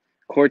 So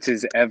quartz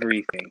is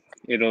everything.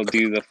 It'll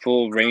do the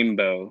full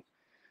rainbow,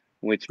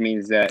 which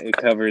means that it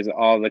covers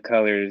all the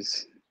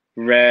colors,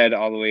 red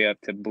all the way up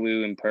to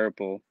blue and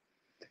purple.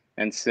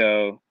 And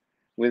so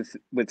with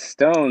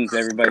stones,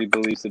 everybody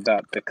believes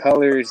about the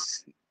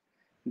colors.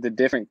 The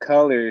different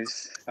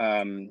colors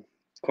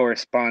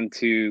correspond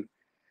to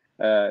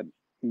uh,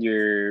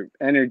 your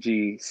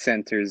energy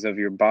centers of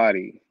your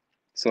body.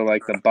 So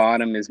like the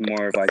bottom is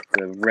more of like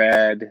the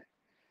red,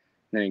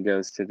 then it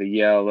goes to the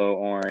yellow,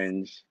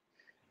 orange,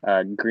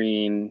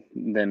 green,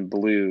 then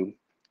blue,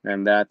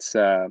 and that's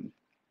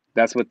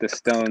what the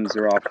stones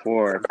are all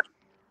for.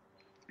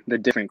 The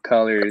different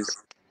colors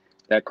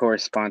that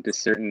correspond to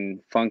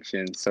certain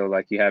functions. So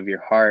like you have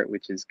your heart,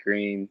 which is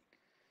green.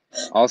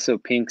 Also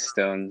pink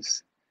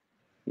stones.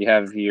 You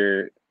have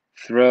your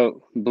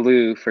throat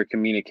blue for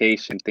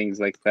communication, things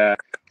like that.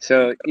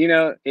 So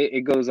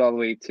it goes all the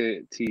way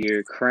to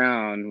your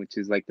crown, which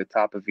is like the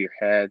top of your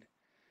head,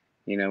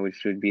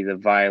 which would be the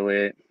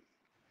violet.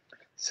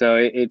 So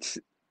it's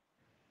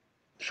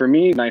for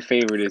me, my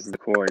favorite is the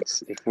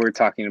quartz. If we're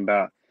talking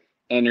about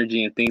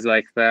energy and things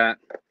like that,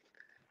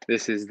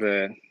 this is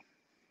the,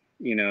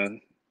 you know,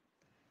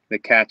 the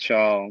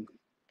catch-all,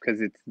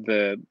 because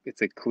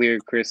it's a clear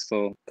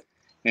crystal,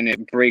 and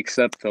it breaks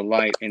up the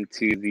light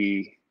into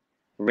the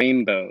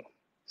rainbow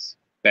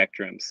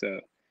spectrum. So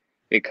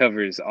it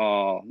covers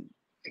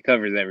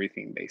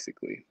everything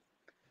basically.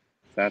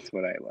 That's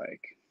what I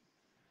like.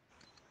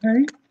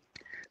 Okay.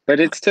 But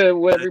it's to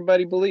what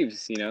everybody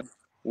believes, you know.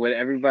 What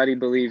everybody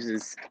believes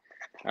is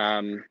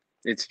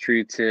it's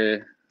true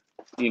to,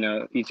 you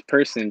know, each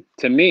person.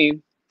 To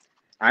me,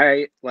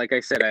 like I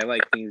said, I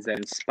like things that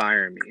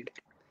inspire me.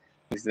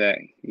 Is that,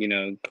 you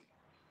know,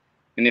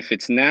 and if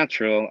it's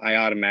natural, I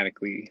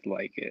automatically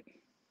like it.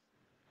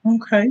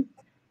 Okay.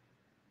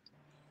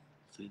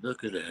 See,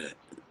 look at that.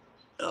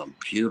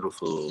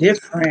 Beautiful.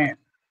 Different.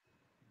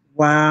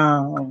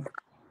 Wow.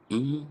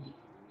 Mhm.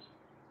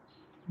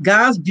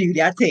 God's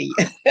beauty, I tell you.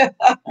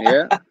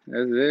 Yeah,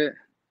 that's it.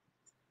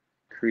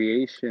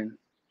 Creation.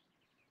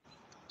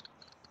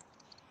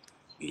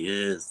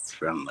 Yes,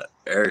 from the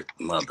earth,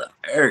 Mother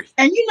Earth.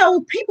 And you know,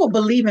 people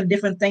believe in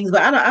different things,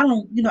 but I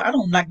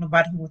don't like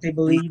nobody who what they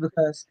believe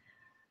because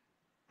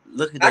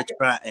Look at I that can,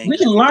 we triangle.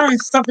 can learn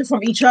something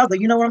from each other.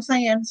 You know what I'm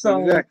saying?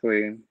 So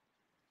Exactly.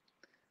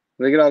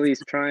 Look at all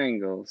these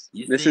triangles.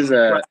 You This see is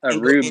the a triangle in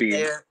ruby.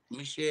 there,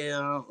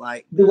 Michelle?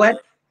 Like do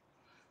what?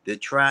 the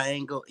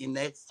triangle in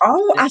that,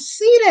 Oh, I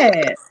see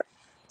that.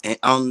 and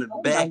on the Oh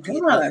my back it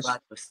looked gosh.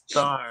 like a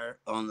star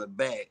on the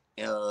back.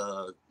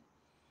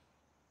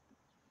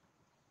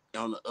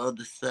 On the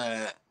other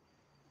side,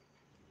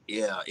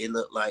 yeah, it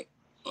looked like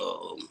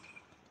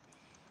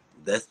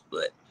that's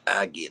what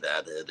I get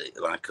out of it,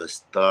 like a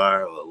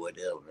star or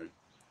whatever.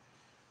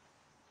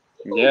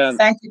 Yeah.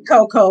 Thank you,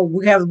 Coco.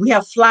 We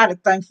have Fly to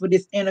thank for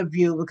this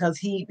interview because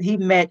he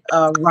met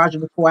Roger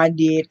before I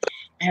did,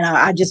 and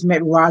I just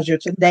met Roger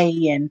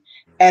today and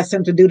asked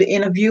him to do the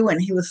interview,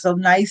 and he was so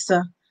nice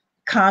to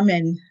come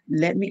and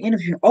let me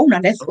interview. Oh, now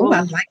I Oh,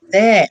 like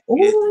that.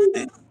 yes,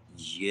 Oh,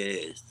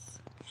 yes.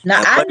 now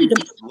And I need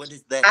to what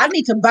is that? I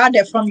need to buy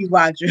that from you,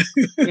 Roger.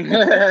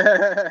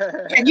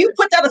 Can you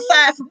put that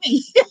aside for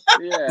me?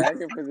 Yeah, I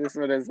can put this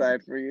one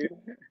aside for you.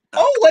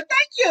 Oh, well,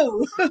 thank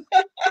you.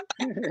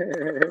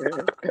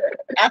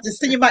 I have to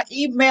send you my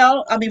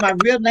email. I mean, my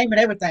real name and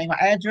everything, my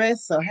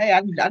address. So hey, I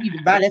need to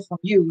buy that from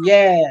you.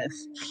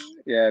 Yes.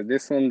 Yeah,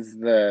 this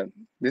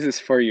is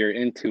for your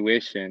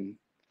intuition.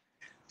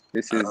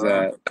 This is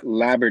Uh,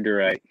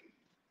 labradorite,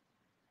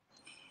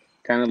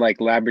 kind of like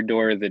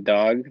Labrador the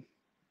dog.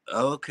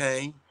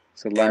 okay.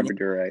 So And it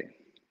labradorite.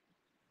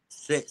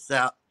 sets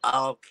out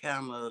all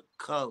kind of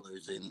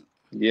colors and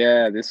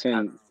Yeah, this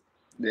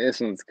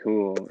one's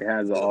cool. It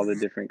has all the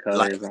different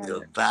like colors on the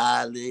it.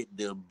 violet,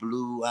 the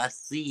blue. I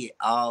see it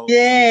all in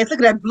Yes. Look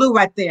at that blue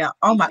right there.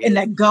 Oh my, and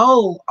yes. that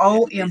gold.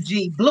 And it's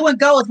OMG. Blue and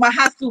gold is my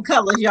high school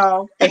colors,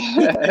 y'all.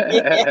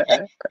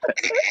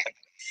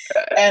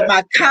 And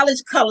my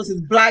college colors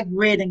is black,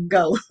 red, and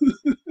gold.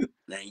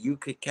 now you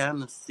could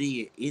kind of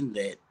see it in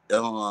that.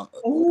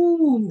 That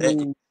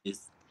Ooh.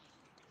 is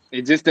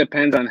It just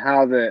depends on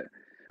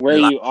where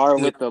like you are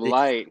good. with the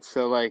light.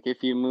 So like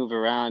if you move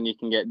around, you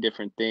can get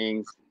different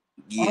things.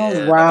 Oh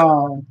Yeah.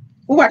 wow.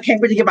 Oh, I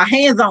can't wait to get my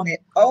hands on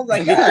it. Oh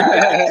my God.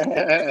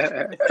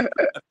 Yeah,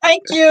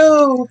 Thank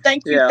you.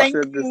 Thank you. I'll Thank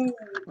set this you.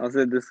 I'll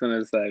set this one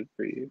aside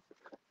for you.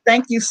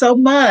 Thank you so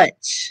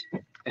much.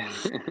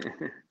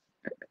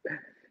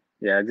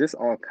 Yeah, just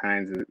all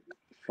kinds of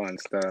fun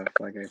stuff,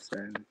 like I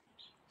said.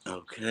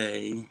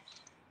 Okay. And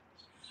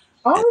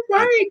All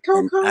right, I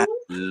Coco.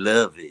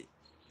 love it.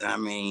 I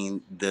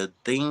mean, the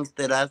things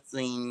that I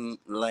seen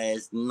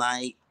last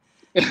night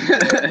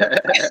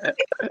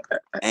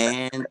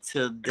and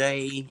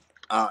today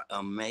are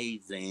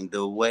amazing.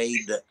 The way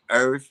the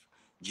earth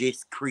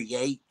just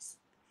creates.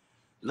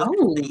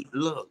 Oh,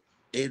 Look.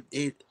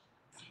 It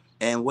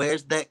and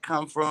where's that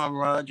come from,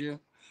 Roger?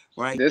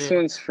 Right This there.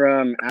 one's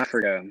from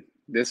Africa.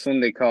 This one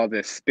they call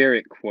the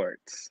spirit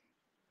quartz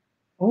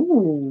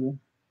oh,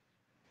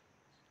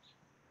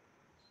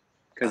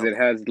 because it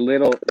Okay. has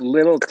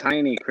little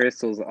tiny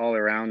crystals all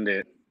around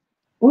it,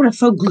 oh, that's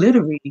so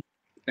glittery.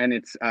 and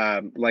it's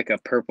like a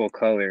purple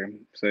color.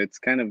 So it's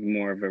kind of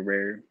more of a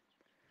rare.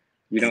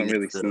 You don't And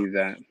really see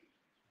that.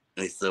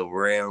 it's a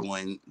rare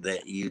one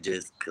that you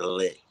just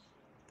collect.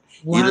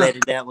 You Wow.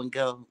 letting that one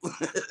go?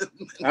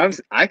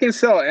 I can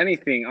sell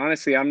anything.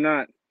 Honestly,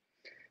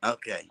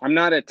 Okay. I'm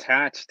not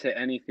attached to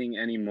anything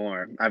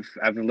anymore.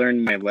 I've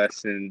learned my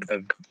lesson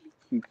of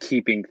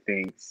keeping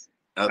things.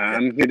 Okay.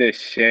 I'm here to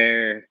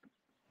share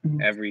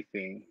Mhm.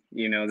 everything.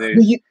 You know,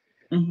 Do you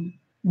mhm.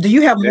 Do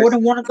you have more there's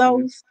than one of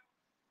those?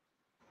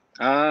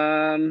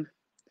 um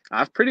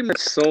I've pretty much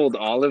sold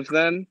all of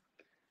them.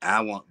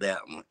 I want that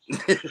one.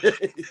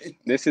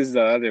 This is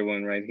the other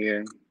one right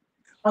here.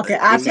 Okay,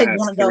 I'll This one take has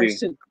one of those three.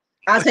 too.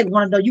 I'll take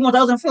one of those. You want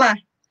those and fly?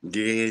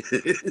 Yeah.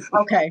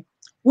 Okay.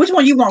 Which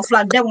one you want,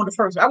 fly? That one, the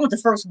first one. I want the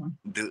first one.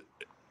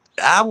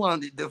 I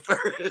wanted the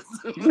first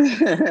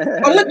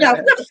one. Oh, look now, we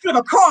have to flip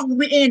a coin when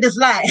we end this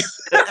live.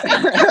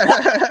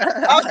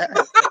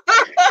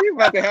 You're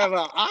about to have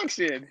an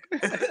auction.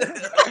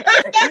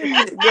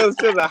 Goes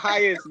to the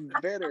highest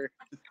bidder.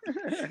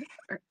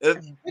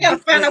 We gotta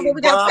find out what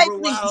we gotta pay Barbara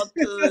for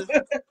these. Walters.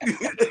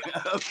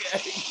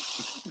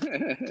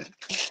 Okay.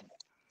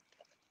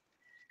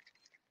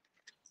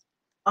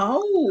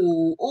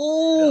 Oh,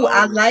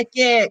 I like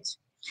it.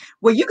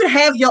 Well, you can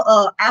have your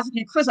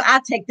African crystal. I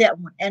take that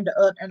one, and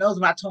those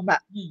are my talking about.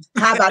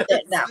 How about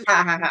that now?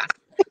 Ha ha ha.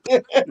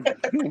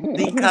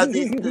 Because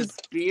it's the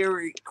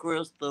spirit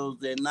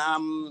crystals, and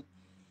I'm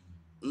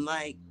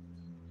like,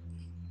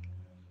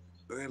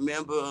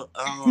 remember,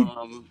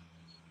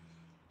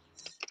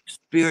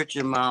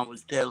 spiritual mom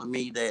was telling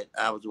me that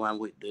I was one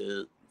with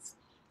the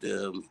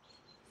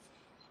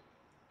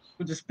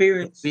With the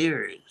spirits.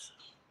 spirits.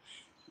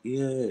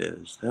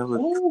 Yes,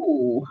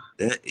 Oh,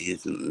 that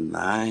is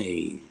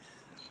nice.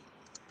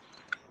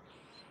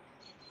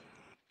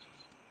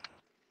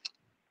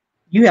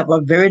 you have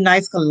a very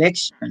nice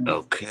collection.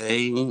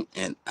 Okay,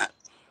 and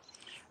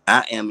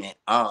I am in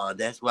awe.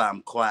 That's why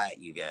I'm quiet,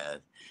 you guys.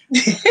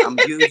 I'm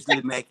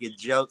usually making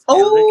jokes. And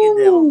look at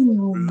them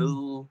Oh,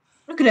 blue.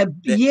 look at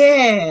that. That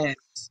Yes.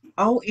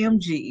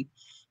 OMG.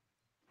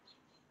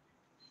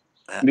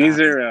 These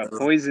I are love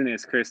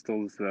poisonous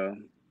crystals, though.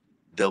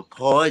 the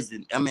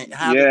poison. I mean,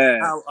 Yeah.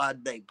 how are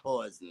they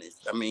poisonous?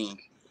 I mean,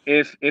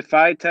 If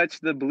I touch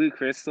the blue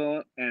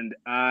crystal and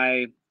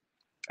I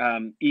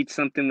eat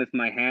something with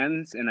my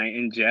hands and I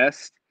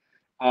ingest,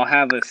 I'll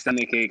have a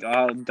stomach ache,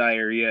 I'll have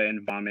diarrhea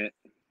and vomit.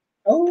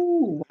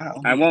 Oh,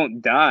 wow. I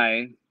won't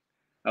die.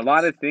 A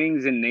lot of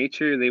things in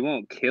nature, they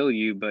won't kill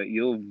you, but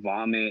you'll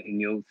vomit and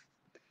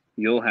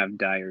you'll have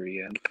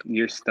diarrhea.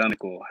 Your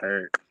stomach will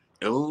hurt.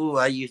 oh,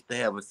 I used to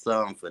have a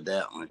song for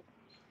that one.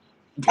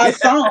 A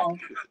song.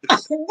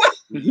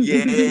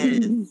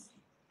 Yes.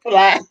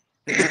 Like,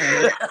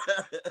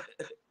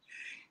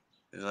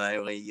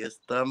 Like when your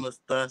stomach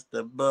starts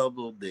to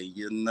bubble, then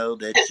you know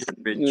that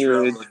you're in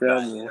You're in trouble.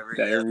 trouble.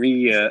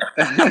 Diarrhea.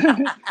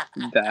 Diarrhea.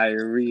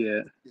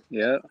 Diarrhea.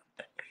 Yep.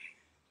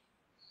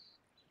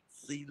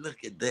 See,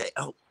 look at that.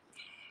 Oh,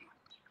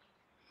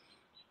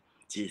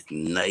 just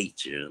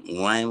nature.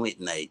 One with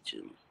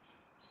nature.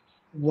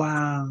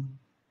 wow.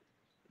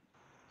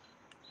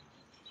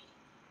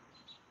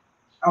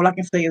 All I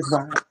can say is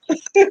wow.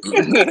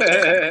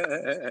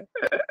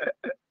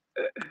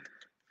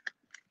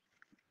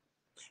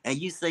 And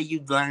you say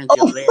you learned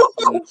your lesson.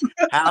 Oh,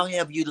 How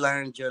have you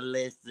learned your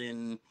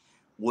lesson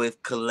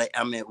with Cause,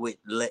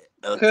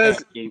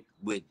 attaching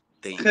with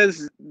things?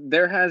 cause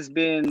there has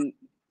been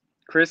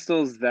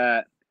crystals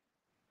that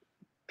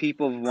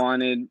people have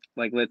wanted,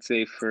 like let's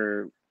say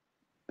for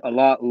a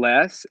lot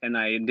less, and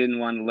I didn't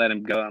want to let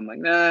them go. I'm like,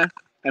 nah,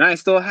 and I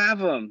still have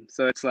them.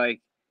 So it's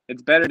like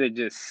it's better to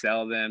just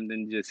sell them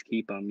than just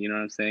keep them. You know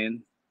what I'm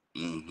saying?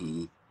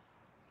 Mm-hmm.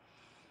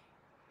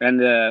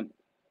 And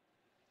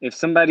if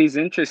somebody's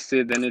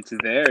interested, then it's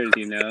theirs.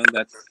 You know,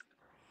 that's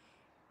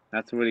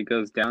what it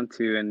goes down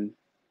to. And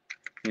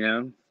you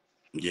know,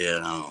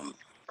 Yeah.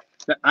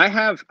 I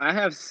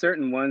have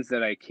certain ones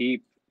that I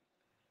keep.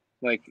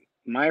 Like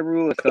my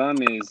rule of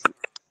thumb is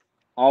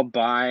I'll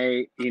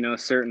buy,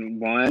 certain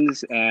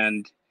ones,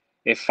 and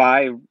if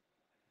I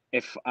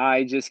if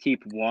I just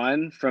keep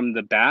one from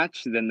the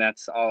batch, then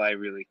that's all I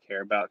really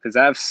care about. Because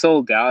I've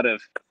sold out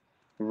of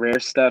rare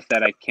stuff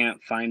that I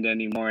can't find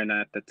anymore, and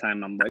at the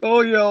time I'm like,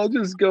 oh yeah, I'll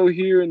just go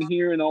here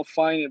and I'll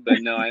find it.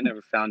 But no, I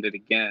never found it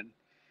again.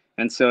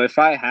 And so if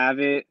I have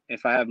it,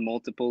 if I have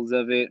multiples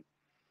of it,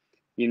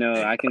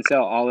 I can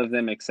sell all of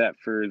them except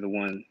for the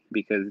one,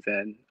 because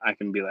then I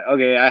can be like,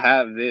 okay, I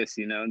have this,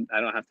 I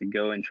don't have to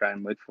go and try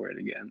and look for it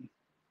again.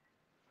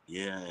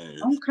 Yes.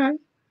 okay.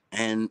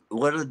 And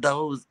what are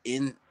those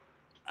in?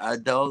 Are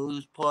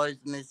those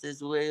poisonous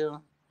as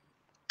well?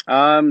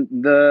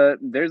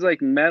 There's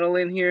like metal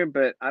in here,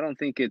 but I don't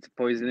think it's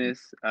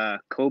poisonous.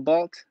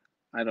 Cobalt?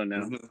 I don't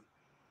know. Mhm.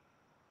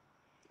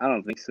 I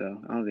don't think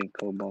so. I don't think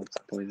cobalt's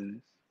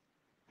poisonous.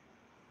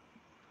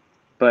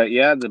 But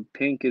yeah, the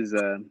pink is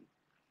a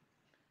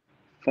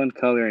fun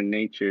color in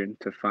nature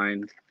to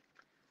find.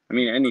 I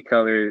mean, any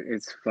color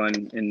is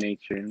fun in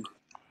nature.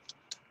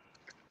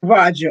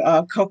 Roger,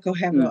 Coco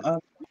have Mm. a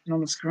question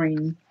on the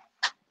screen.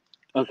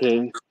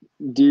 Okay.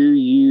 Do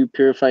you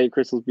purify your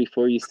crystals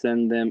before you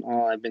send them?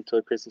 Oh, I've been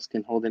told crystals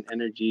can hold an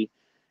energy,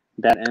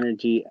 bad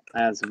energy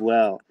as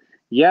well.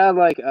 Yeah,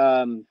 like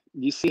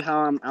you see how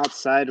I'm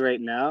outside right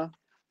now?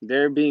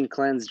 They're being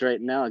cleansed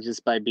right now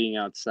just by being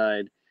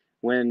outside.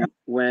 When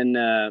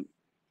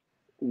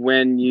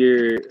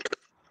you're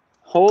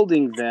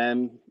holding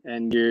them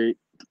and you're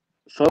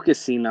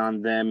focusing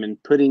on them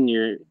and putting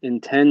your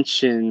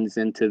intentions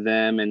into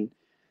them and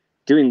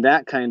doing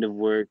that kind of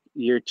work,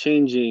 you're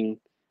changing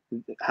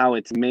how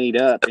it's made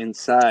up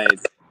inside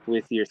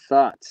with your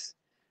thoughts,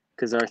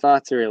 because our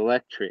thoughts are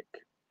electric.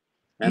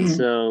 And Mm.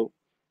 so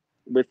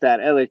with that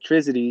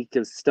electricity,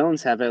 because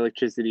stones have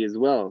electricity as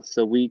well,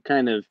 so we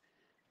kind of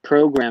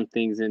program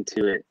things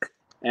into it,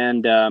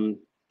 and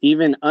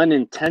even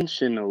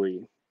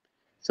unintentionally.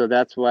 So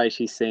that's why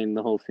she's saying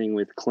the whole thing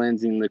with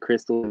cleansing the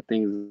crystal and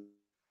things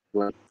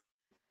like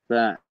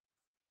that.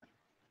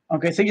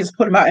 Okay, so you just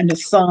put them out in the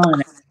sun.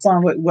 And the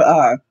sun would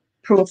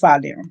purify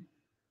them.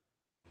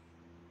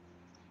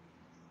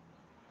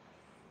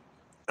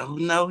 Oh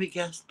no, he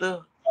got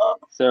stuff.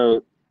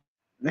 So,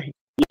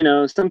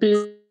 some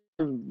people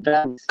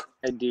that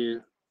I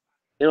do,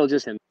 it'll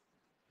just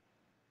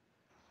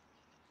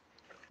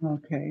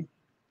Okay.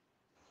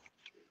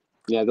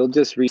 yeah, they'll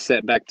just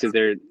reset back to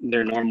their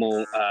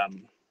normal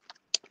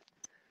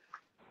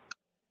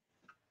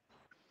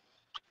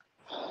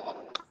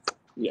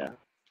yeah.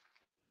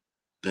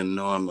 The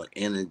normal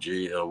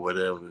energy or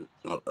whatever.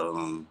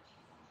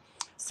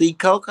 See,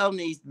 Coco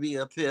needs to be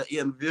up here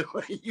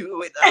interviewing you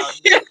with all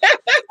this.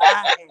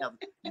 I have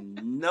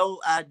no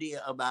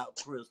idea about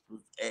crystals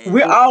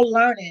We're and all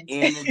learning.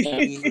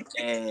 energy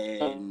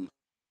and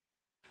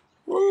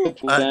woo,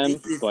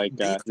 Them like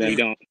this they is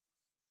don't.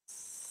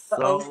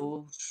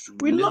 so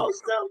We new.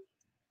 lost them.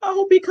 I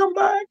hope he come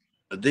back.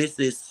 This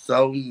is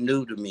so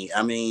new to me.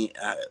 I mean,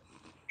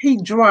 He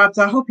dropped.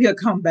 I hope he'll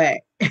come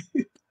back.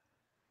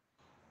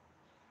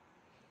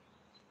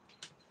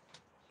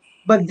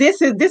 But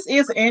this is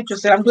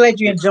interesting. I'm glad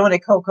you enjoyed it,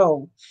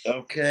 Coco.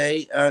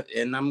 okay,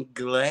 and I'm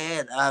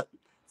glad I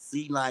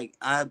see like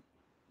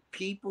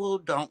people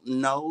don't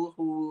know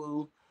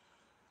who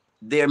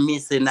they're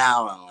missing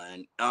out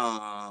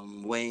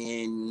on.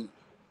 When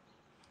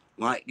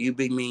like you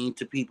be mean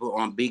to people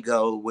on Big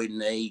O when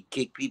they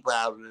kick people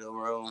out of the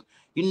room,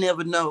 you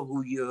never know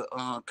who you're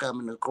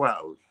coming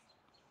across.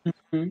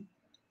 Mhm.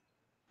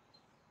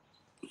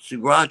 See,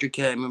 Roger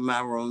came in my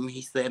room.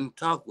 He sat and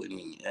talked with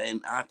me,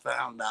 and I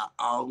found out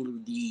all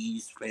of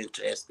these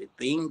fantastic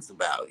things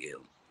about him.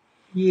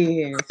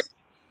 Yes.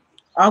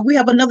 We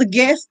have another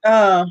guest.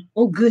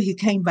 Oh, good, he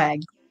came back.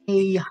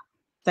 Hey,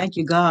 thank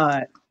you,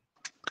 God.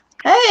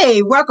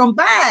 Hey, welcome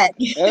back.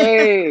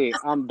 Hey,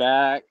 I'm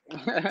back.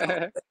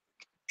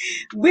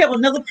 We have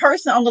another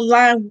person on the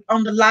line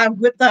on the live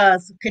with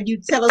us. Can you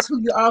tell us who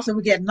you are so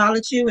we can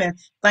acknowledge you and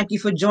thank you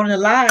for joining the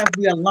live?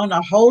 We are learning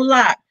a whole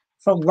lot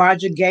from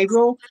Roger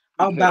Gabriel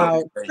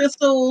about Okay.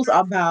 crystals,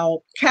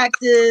 about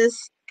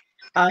cactus.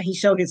 He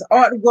showed his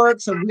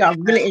artwork, so we are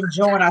really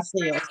enjoying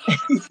ourselves.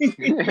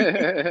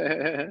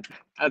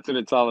 That's what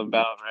it's all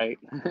about, right?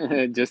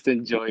 Just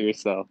enjoy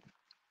yourself.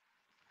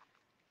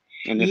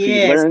 And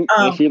Yes.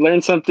 if you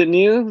learn something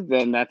new,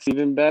 then that's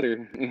even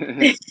better.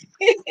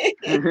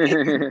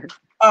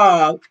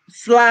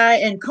 Sly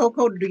and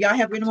Coco, do y'all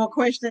have any more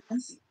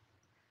questions?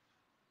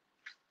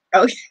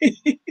 Okay.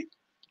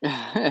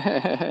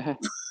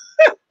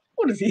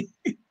 What is he?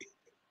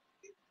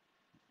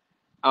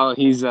 Oh,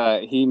 he's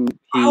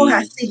Oh,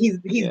 I he see. He's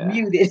yeah,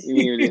 muted.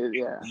 muted,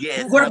 yeah.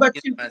 Yes, What I about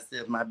get you?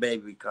 myself my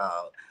baby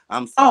called.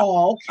 I'm sorry.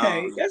 Oh,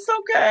 okay. Um, That's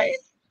okay.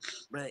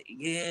 but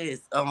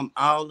yes,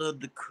 all of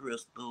the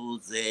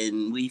crystals,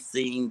 and we've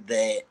seen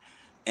that,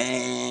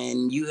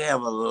 and you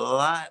have a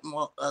lot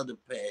more other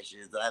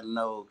passions. I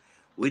know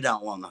we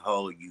don't want to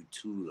hold you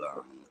too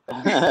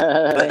long,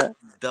 but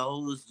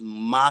those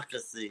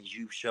moccasins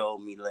you showed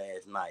me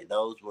last night,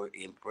 those were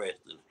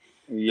impressive.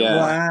 The Yes,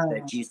 ones Wow.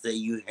 that you say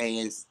you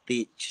hand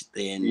stitched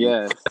and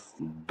yes.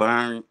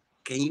 burnt.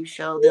 Can you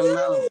show them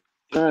those?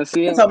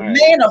 See He's him? a All right.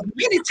 man of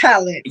many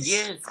talents.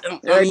 Yes,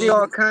 Yeah, I I do mean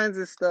all kinds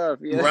of stuff.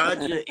 Yeah.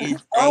 Roger is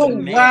a Oh,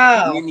 man of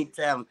wow. many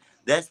talents.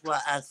 That's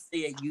why I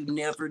said you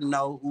never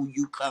know who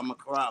you come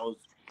across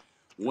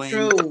when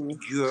True.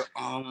 you're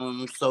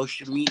on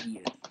social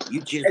media.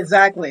 You just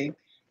Exactly.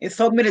 There's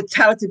so many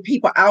talented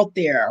people out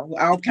there,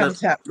 all kind look, of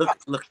talent.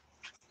 look,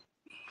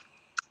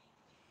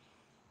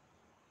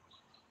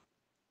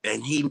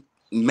 and he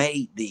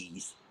made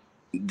these.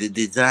 The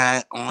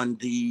design on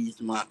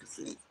these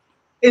moccasins.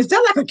 Is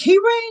that like a key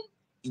ring?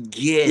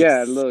 Yeah,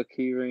 Yes, little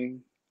key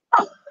ring.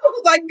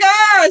 Oh my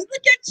gosh,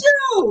 look at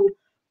you.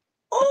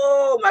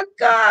 Oh my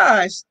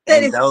gosh.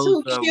 That and is those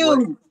too are what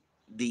cute.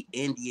 the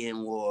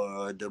Indian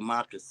wore, the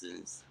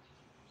moccasins.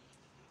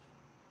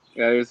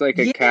 Yeah, there's like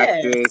a Yes.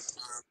 cactus.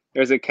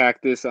 There's a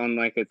cactus on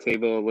like a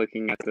table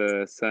looking at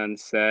the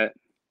sunset,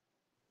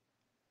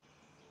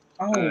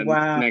 Oh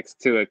wow. next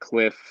to a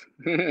cliff.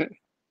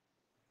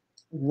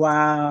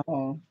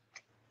 Wow.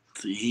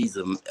 He's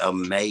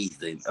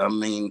amazing. I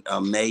mean,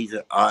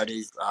 amazing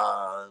artist.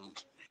 Oh,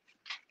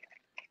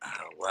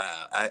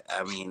 wow.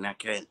 I mean, I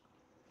can't.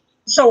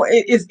 So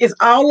is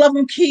all of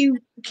them key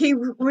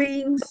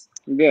rings?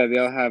 Yeah, they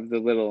all have the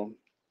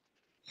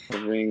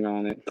ring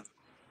on it.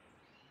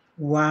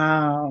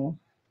 Wow.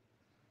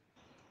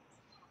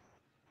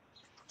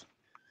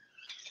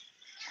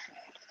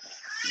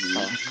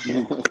 Oh.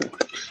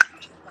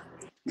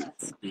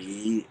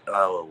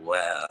 Oh,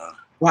 wow.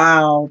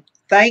 Wow.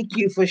 Thank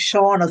you for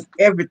showing us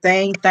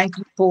everything. Thank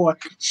you for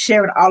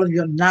sharing all of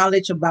your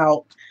knowledge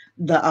about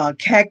the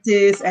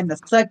cactus and the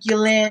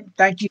succulent.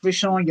 Thank you for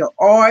showing your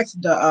art,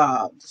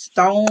 the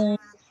stone,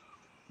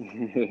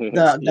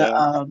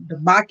 Yeah. the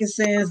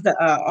moccasins.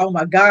 Oh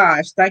my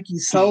gosh! Thank you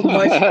so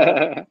much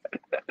for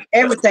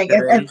everything.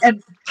 Okay.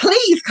 And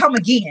please come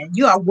again.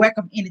 You are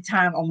welcome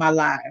anytime on my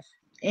live.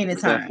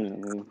 Anytime.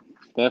 Definitely.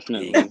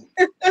 Definitely.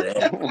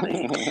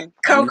 Exactly. You know,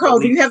 Coco,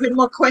 do you have any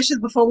more questions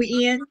before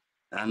we end?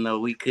 I know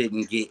we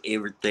couldn't get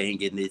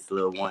everything in this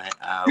little 1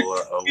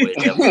 hour or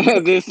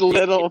whatever. This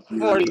little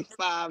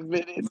 45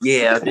 minutes.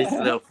 Yeah, this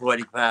little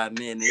 45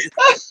 minutes.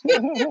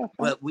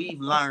 But we've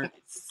learned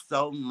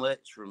so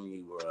much from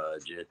you,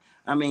 Roger.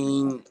 I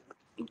mean,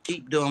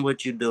 keep doing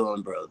what you're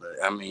doing, brother.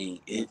 I mean,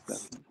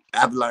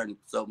 I've learned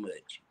so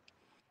much.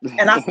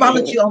 And I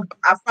followed you on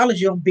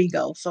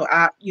Bigo. So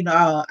I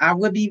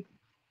will be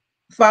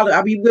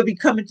will be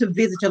coming to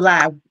visit you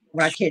live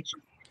when I catch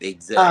you.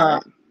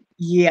 Exactly.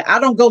 Yeah, I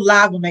don't go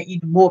live on that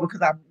anymore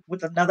because I'm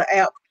with another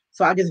app.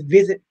 So I just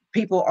visit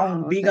people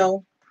on Okay.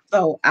 Bigo.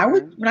 So I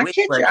would when I Which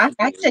catch you, way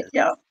I she check is?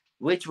 y'all.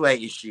 Which way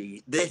is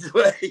she? This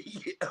way.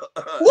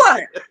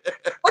 What?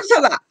 What you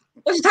talking about?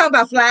 What you talking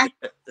about, Fly?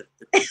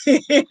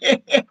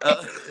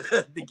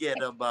 To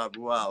get up my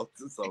Ross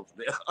or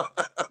something.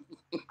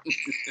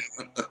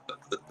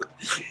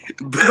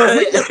 But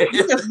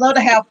we just love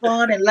to have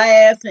fun and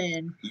laugh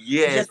and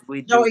Yes, just we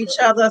enjoy do. each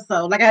other.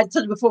 So like I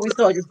told you before we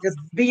started, just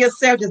be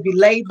yourself, just be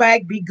laid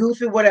back, be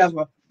goofy,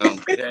 whatever.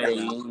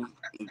 Okay.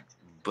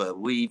 But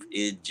we've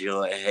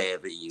enjoyed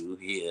having you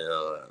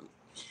here.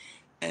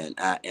 And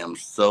I am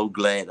so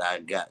glad I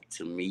got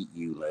to meet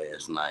you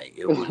last night.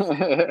 It was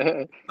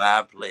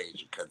my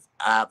pleasure because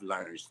I've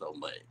learned so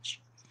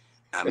much.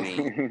 I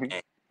mean,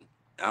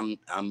 and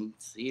I'm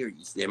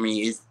serious. I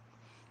mean, it's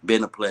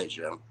been a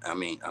pleasure. I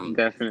mean,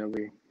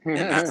 Definitely.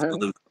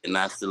 and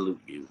I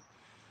salute you.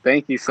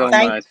 Thank you so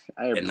Thank much.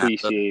 I And I look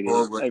appreciate it.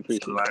 forward I to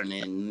appreciate it.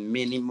 learning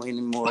many, many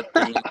more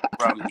things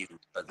from you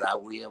because I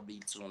will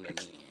be tuning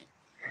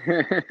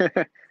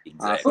in.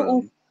 Exactly.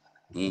 you.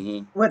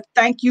 Awesome. Well,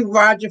 thank you,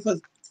 Roger, for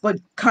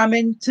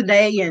coming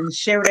today and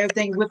sharing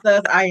everything with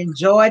us. I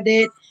enjoyed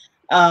it.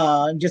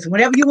 Just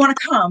whenever you want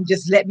to come,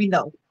 just let me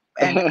know,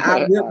 and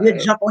All we'll right.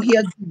 jump on here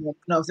again.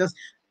 If there's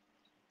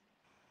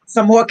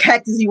some more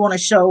cactus you want to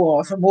show,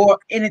 or some more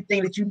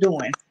anything that you're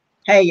doing.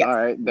 Hey, All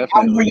right. I'm one of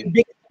Definitely. your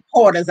biggest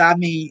supporters. I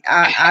mean,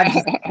 I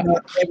just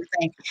love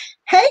everything.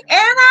 Hey,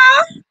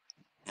 Anna.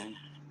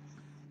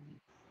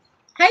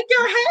 Hey,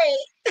 girl. Hey.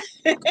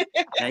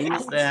 Hey,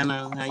 Miss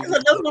Anna, how Here's you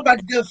another doing? one of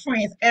my good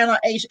friends, Anna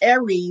H.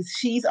 Aries.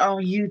 She's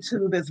on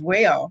YouTube as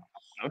well.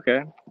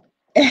 Okay.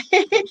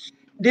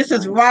 This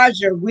is Nice.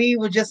 Roger. We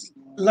were just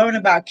learning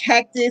about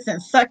cactus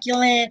and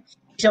succulent.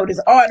 Showed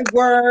his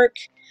artwork.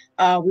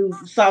 We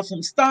saw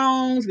some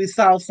stones. We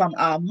saw some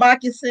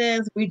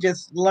moccasins. We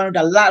just learned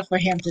a lot for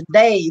him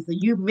today. So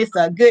you missed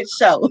a good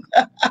show.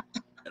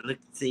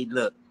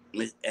 Look,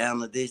 Miss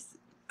Anna,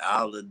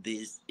 all of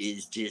this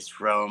is just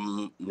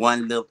from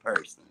one little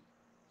person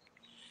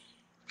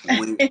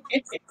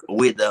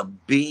with a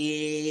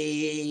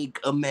big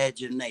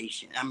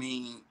imagination. I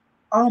mean,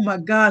 Oh my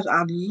gosh,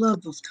 I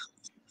love those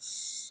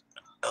colors.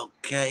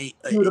 okay,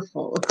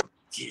 Beautiful.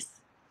 just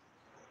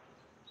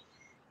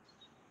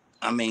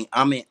I mean,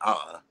 I'm in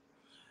awe,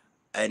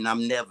 and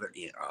I'm never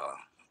in awe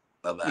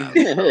about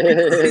it.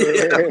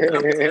 I'm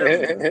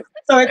telling you.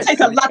 So it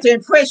takes a lot to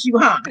impress you,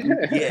 huh?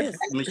 Yes,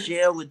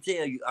 Michelle would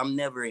tell you I'm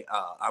never in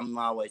awe. I'm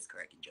always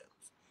cracking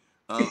jokes.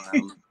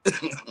 Um,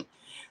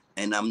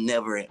 and I'm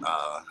never in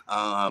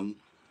awe.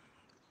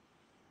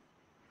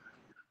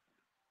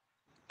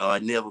 Or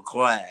never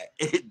quiet.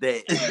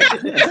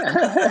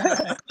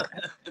 That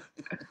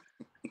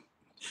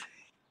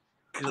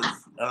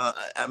because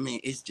I mean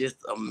it's just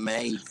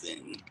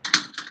amazing,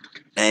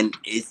 and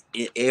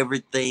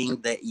everything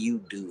that you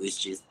do is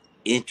just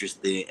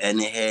interesting,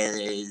 and it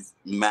has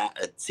my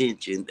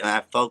attention.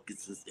 My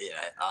focus is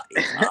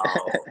it's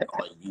all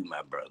on you,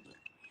 my brother.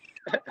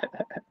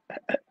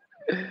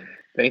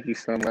 Thank you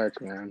so much,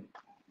 man.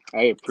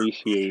 I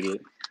appreciate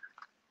it.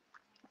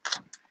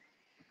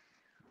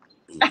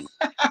 Mhm.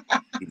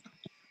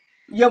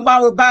 Your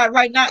mom would buy it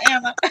right now,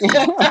 Anna.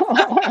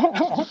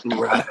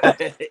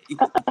 Right.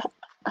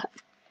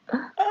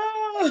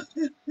 Oh.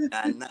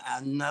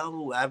 I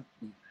know.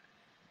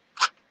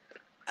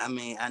 I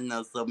mean, I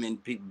know so many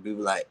people be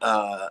like,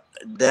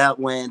 that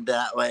one,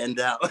 that one,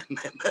 that one.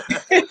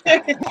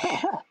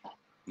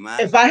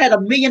 My If I had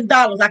 $1 million,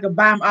 I could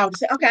buy them all.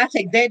 Say, okay, I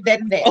take that, that,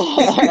 and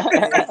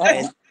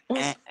that.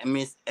 and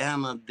Miss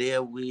Anna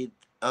there with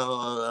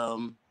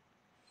um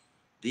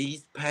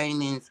these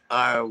paintings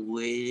are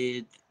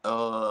with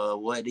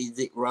what is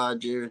it,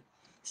 Roger?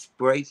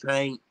 Spray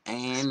paint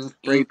and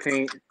Spray ink.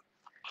 paint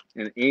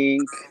and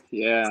ink.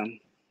 Yeah.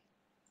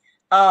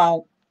 uh,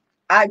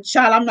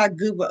 child, I'm not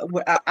good.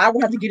 I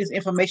will have to get this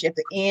information at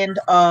the end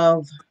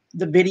of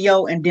the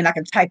video, and then I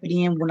can type it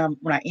in when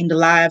I end the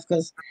live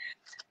because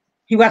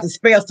he will have to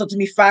spell stuff to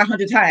me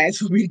 500 times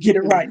for me to get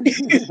it right.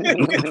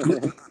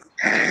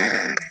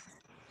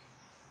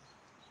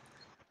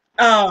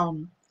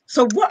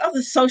 So what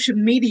other social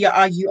media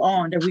are you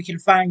on that we can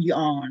find you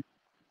on?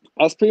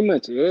 That's pretty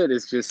much it.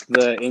 It's just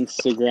the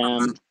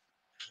Instagram.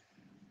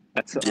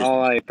 That's Just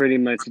all I pretty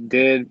much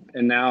did,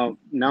 and now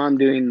I'm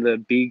doing the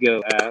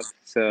Bigo app.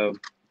 So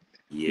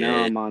now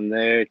yeah, I'm on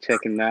there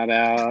checking that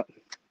out.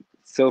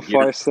 So yeah,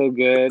 far, so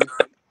good.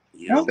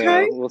 yeah.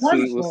 Okay, So we'll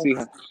see. We'll wonderful. see.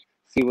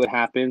 See what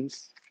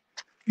happens.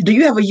 Do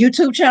you have a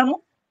YouTube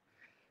channel?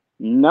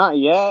 Not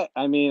yet.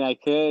 I mean, I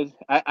could.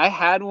 I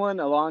had one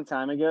a long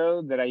time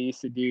ago that I used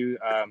to do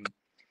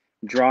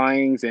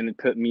drawings and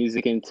put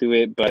music into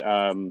it, but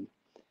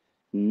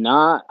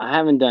not. I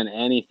haven't done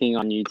anything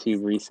on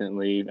YouTube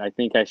recently. I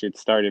think I should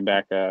start it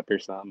back up or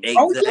something.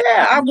 Oh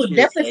yeah, Exactly. I You would should,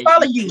 definitely as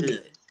follow you you.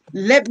 should.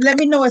 Let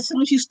me know as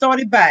soon as you start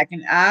it back,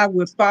 and I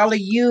will follow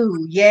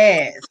you.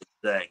 Yes,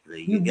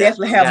 Exactly. you You got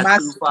definitely you have got my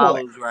two support.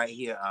 follows right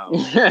here.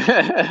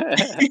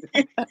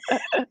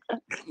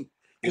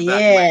 If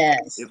I can make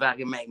Yes. if I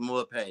can make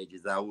more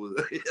pages, I would.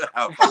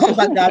 I'll Oh follow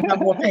my you. God, got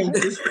more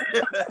pages.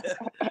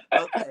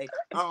 Okay.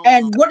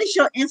 And what is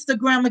your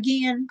Instagram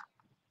again?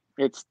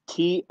 It's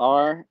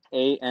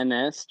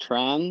TRANS,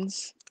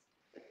 trans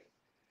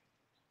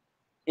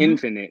Hmm?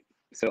 infinite.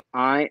 So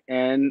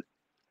INIFINITE.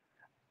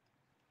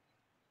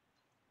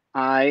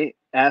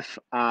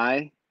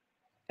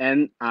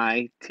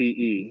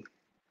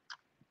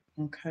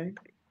 Okay.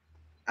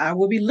 I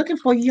will be looking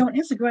for you on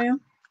Instagram.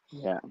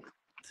 Yeah.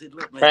 See,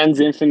 look, man, Trans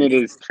infinite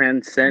is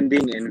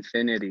transcending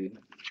infinity.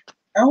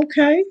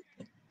 Okay.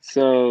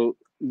 So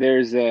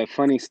there's a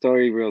funny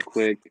story, real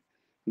quick.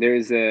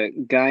 There's a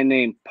guy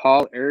named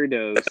Paul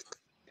Erdos,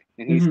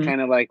 and he's Hmm.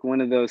 kind of like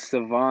one of those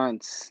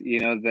savants,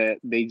 that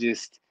they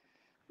just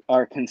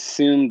are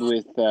consumed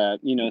with,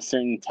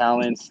 certain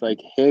talents. Like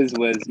his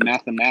was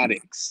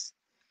mathematics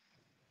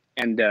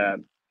and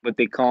what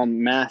they call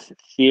math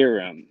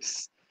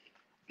theorems.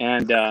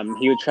 And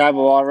he would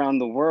travel all around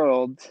the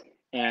world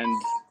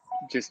and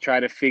just try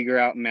to figure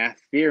out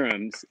math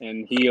theorems.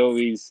 And he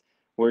always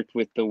worked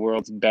with the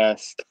world's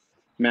best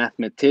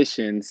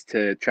mathematicians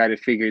to try to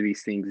figure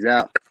these things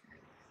out.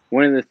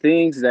 One of the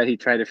things that he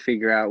tried to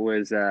figure out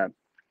was a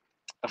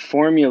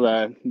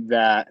formula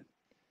that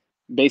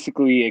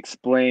basically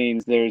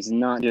explains there's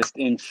not just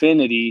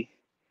infinity,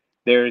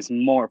 there's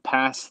more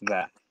past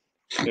that.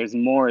 There's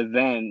more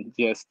than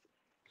just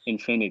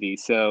infinity.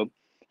 So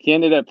he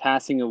ended up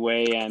passing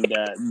away, and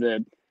I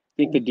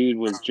think the dude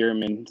was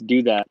German to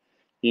do that.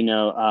 You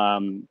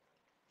know,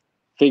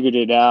 figured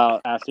it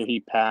out after he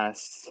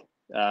passed.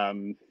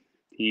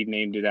 He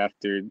named it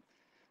after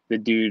the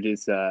dude.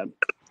 Is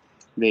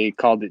they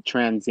called it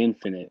Trans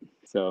Infinite.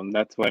 So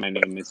that's why my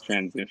name is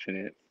Trans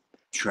Infinite.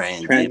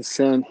 transit.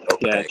 Transcend, yeah,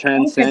 Okay. Okay. So,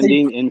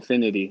 transcending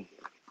infinity.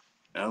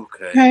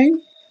 Okay. okay.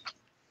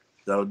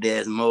 So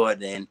there's more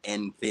than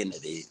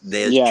infinity.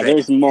 There's Yeah,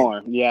 there's transcend.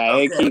 more. Yeah,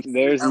 it Okay. keeps.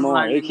 There's I'm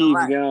more. It learning a keeps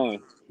lot.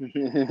 going.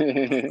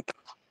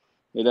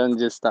 It doesn't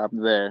just stop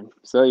there.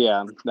 So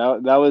yeah,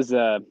 that was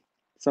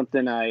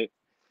something I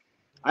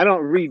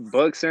don't read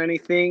books or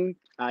anything.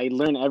 I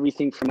learn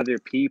everything from other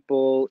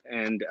people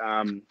and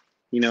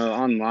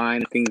online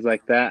and things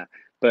like that.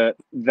 But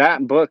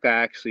that book I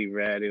actually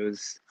read. It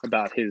was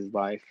about his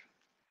life.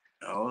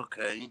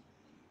 Okay.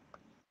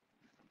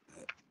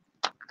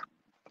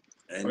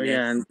 Oh And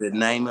yeah, that's and the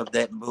name of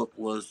that book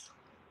was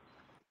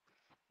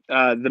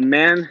The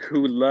Man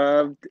Who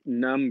Loved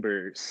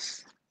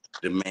Numbers.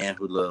 The Man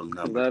Who Loved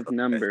Numbers. Loved Okay.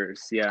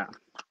 Numbers. Yeah,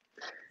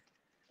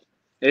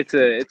 it's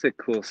a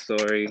cool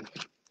story.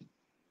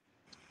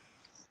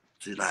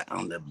 See, like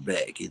on the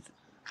back, it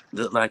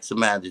looked like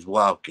somebody's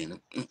walking.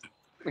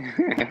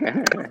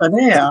 Oh,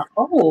 there.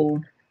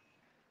 Oh.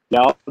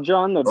 Yeah, I'll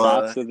draw on the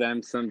Or backs of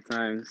them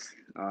sometimes.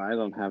 I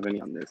don't have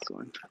any on this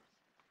one.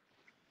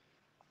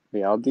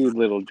 Yeah, I'll do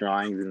little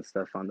drawings and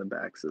stuff on the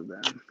backs of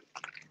them.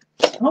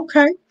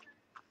 Okay.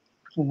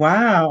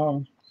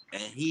 Wow.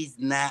 and he's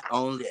not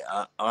only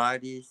an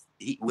artist.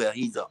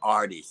 He's an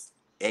artist,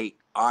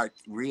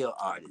 real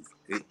artist.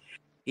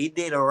 He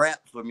did a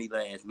rap for me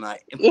last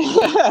night.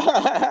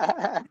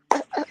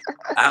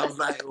 I was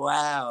like,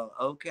 wow,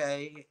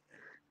 okay.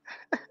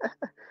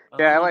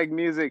 Yeah, I Oh, like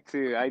music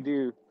too. I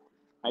do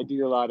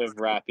a lot of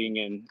rapping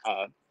and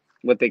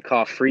what they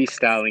call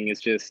freestyling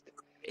is just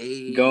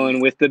hey, going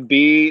with the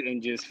beat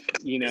and just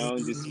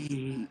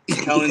hey.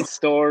 telling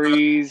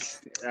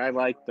stories. I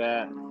like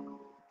that.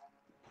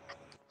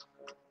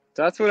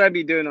 So that's what I'd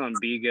be doing on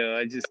Bigo.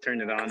 I just turn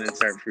it on and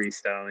start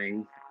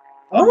freestyling.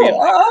 I'll be in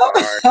my Oh,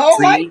 car. all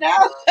right See,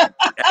 now.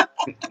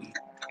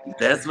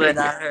 that's what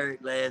I heard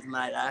last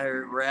night. I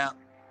heard rap.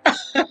 I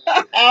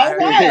All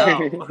heard it right.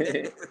 all.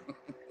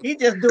 He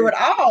just do it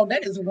all.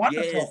 That is Yes,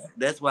 wonderful.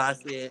 that's why I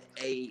said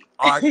a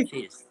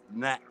artist,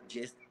 not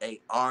just a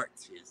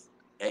artist.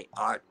 A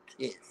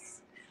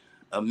artist,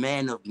 a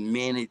man of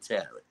many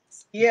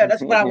talents. Yeah,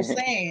 that's what I was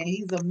saying.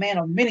 He's a man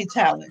of many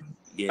talents.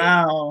 Yeah,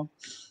 Wow.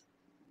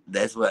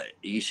 that's what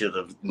you should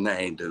have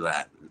named it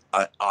like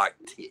an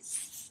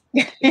artist.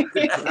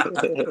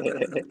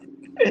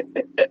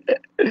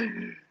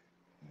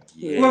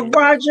 Well, Yeah.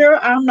 Roger,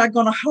 I'm not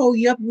going to hold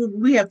you up.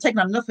 We have taken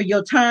enough of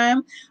your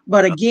time.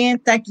 But again,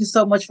 thank you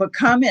so much for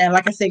coming. And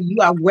like I said, you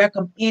are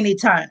welcome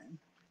anytime.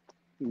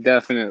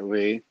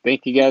 Definitely.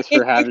 Thank you guys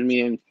for having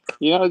me and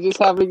just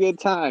have a good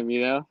time.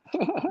 Okay.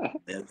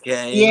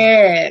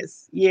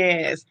 Yes,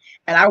 yes.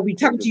 And I will be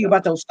talking to you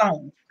about those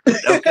songs.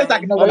 Because I Okay.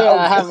 can know Oh what the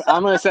yeah, oldest.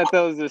 I'm gonna set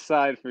those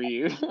aside for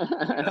you.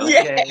 Yeah.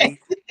 Okay.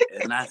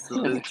 And I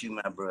salute you,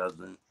 my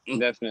brother.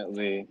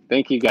 Definitely.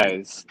 Thank you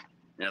guys.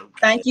 Okay.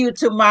 Thank you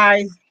to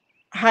my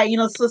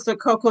hyena sister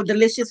Coco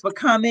Delicious for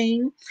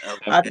coming.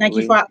 Okay. Thank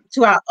you Definitely.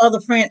 to our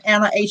other friend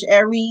Anna H.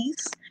 Aries.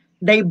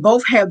 They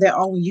both have their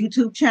own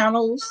YouTube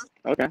channels.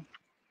 Okay.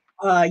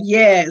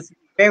 Yes,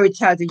 very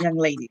talented young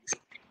ladies.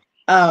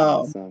 Um,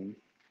 Awesome.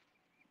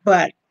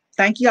 but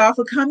thank you all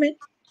for coming.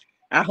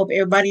 I hope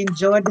everybody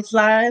enjoyed this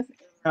live.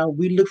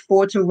 We look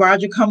forward to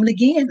Roger coming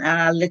again.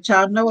 I'll let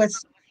y'all know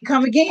as he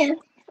come again.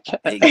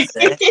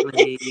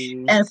 Exactly.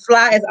 And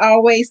Fly, as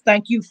always,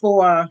 thank you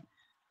for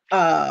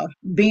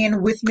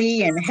being with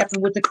me and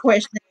helping with the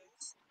questions.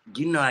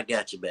 You know I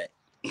got your back.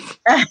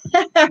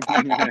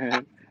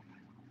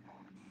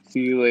 See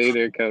you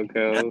later,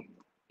 Coco.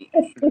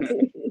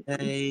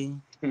 Hey.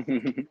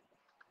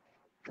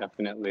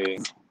 Definitely.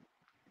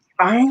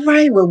 All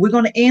right, well, we're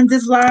going to end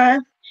this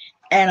live,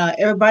 and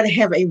everybody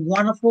have a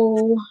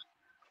wonderful,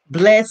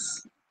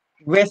 blessed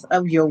rest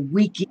of your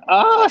weekend.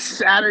 Oh,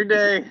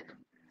 Saturday.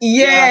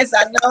 Yes,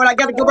 I know, and I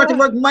got to go back to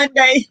work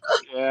Monday.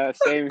 Yeah,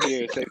 same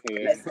here. Same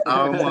here. It's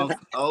almost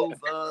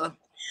over.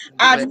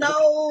 I Well,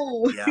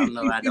 know. y'all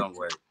know I don't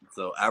work.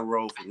 So I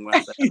roll from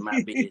one side of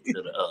my bed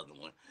to the other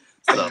one.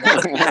 So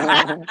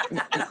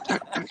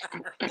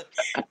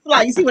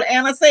Like, you see what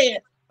Anna said?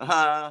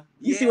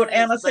 You see what yes,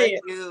 Anna thank said?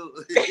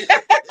 you.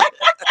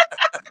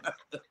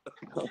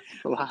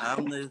 Fly.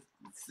 I'm the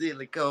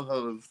silly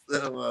co-host.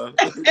 So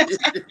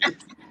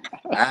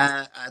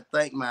I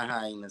thank my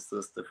hyena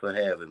sister for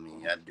having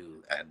me. I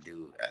do.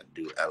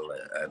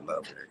 I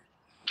love her.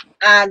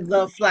 I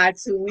love Fly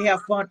too. We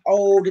have fun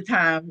all the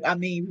time. I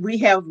mean, we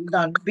have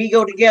done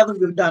Bigo together.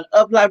 We've done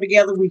Uplive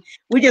together.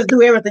 We just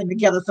do everything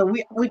together. So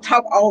we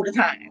talk all the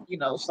time, you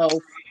know. So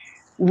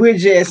we're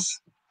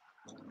just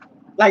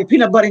like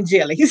peanut butter and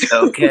jelly.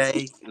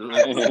 Okay.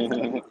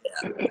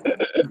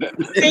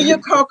 See you,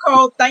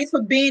 Coco. Thanks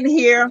for being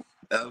here.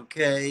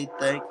 Okay.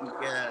 Thank you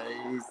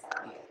guys.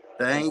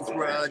 Thanks,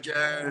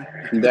 Roger.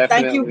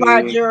 Thank you,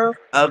 Definitely. Roger.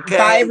 Bye, Okay.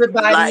 Like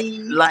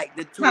everybody. like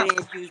the Huh.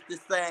 twins used to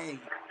sing.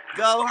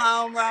 Go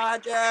home,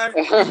 Roger. I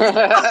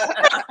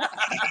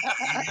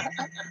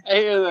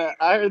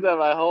heard that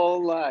my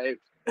whole life.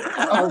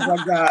 Oh my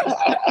God.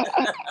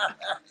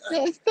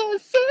 Sister,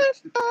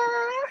 sister.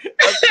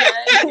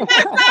 Okay.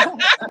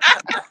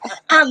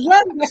 I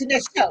love watching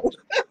that show.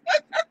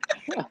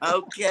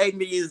 Okay,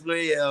 me as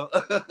well.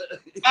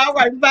 All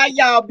right, bye,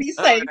 y'all. Be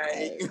All safe.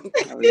 right.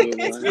 Have a good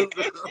one.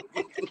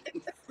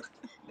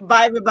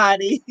 Bye,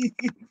 everybody.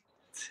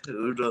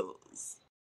 Toodles.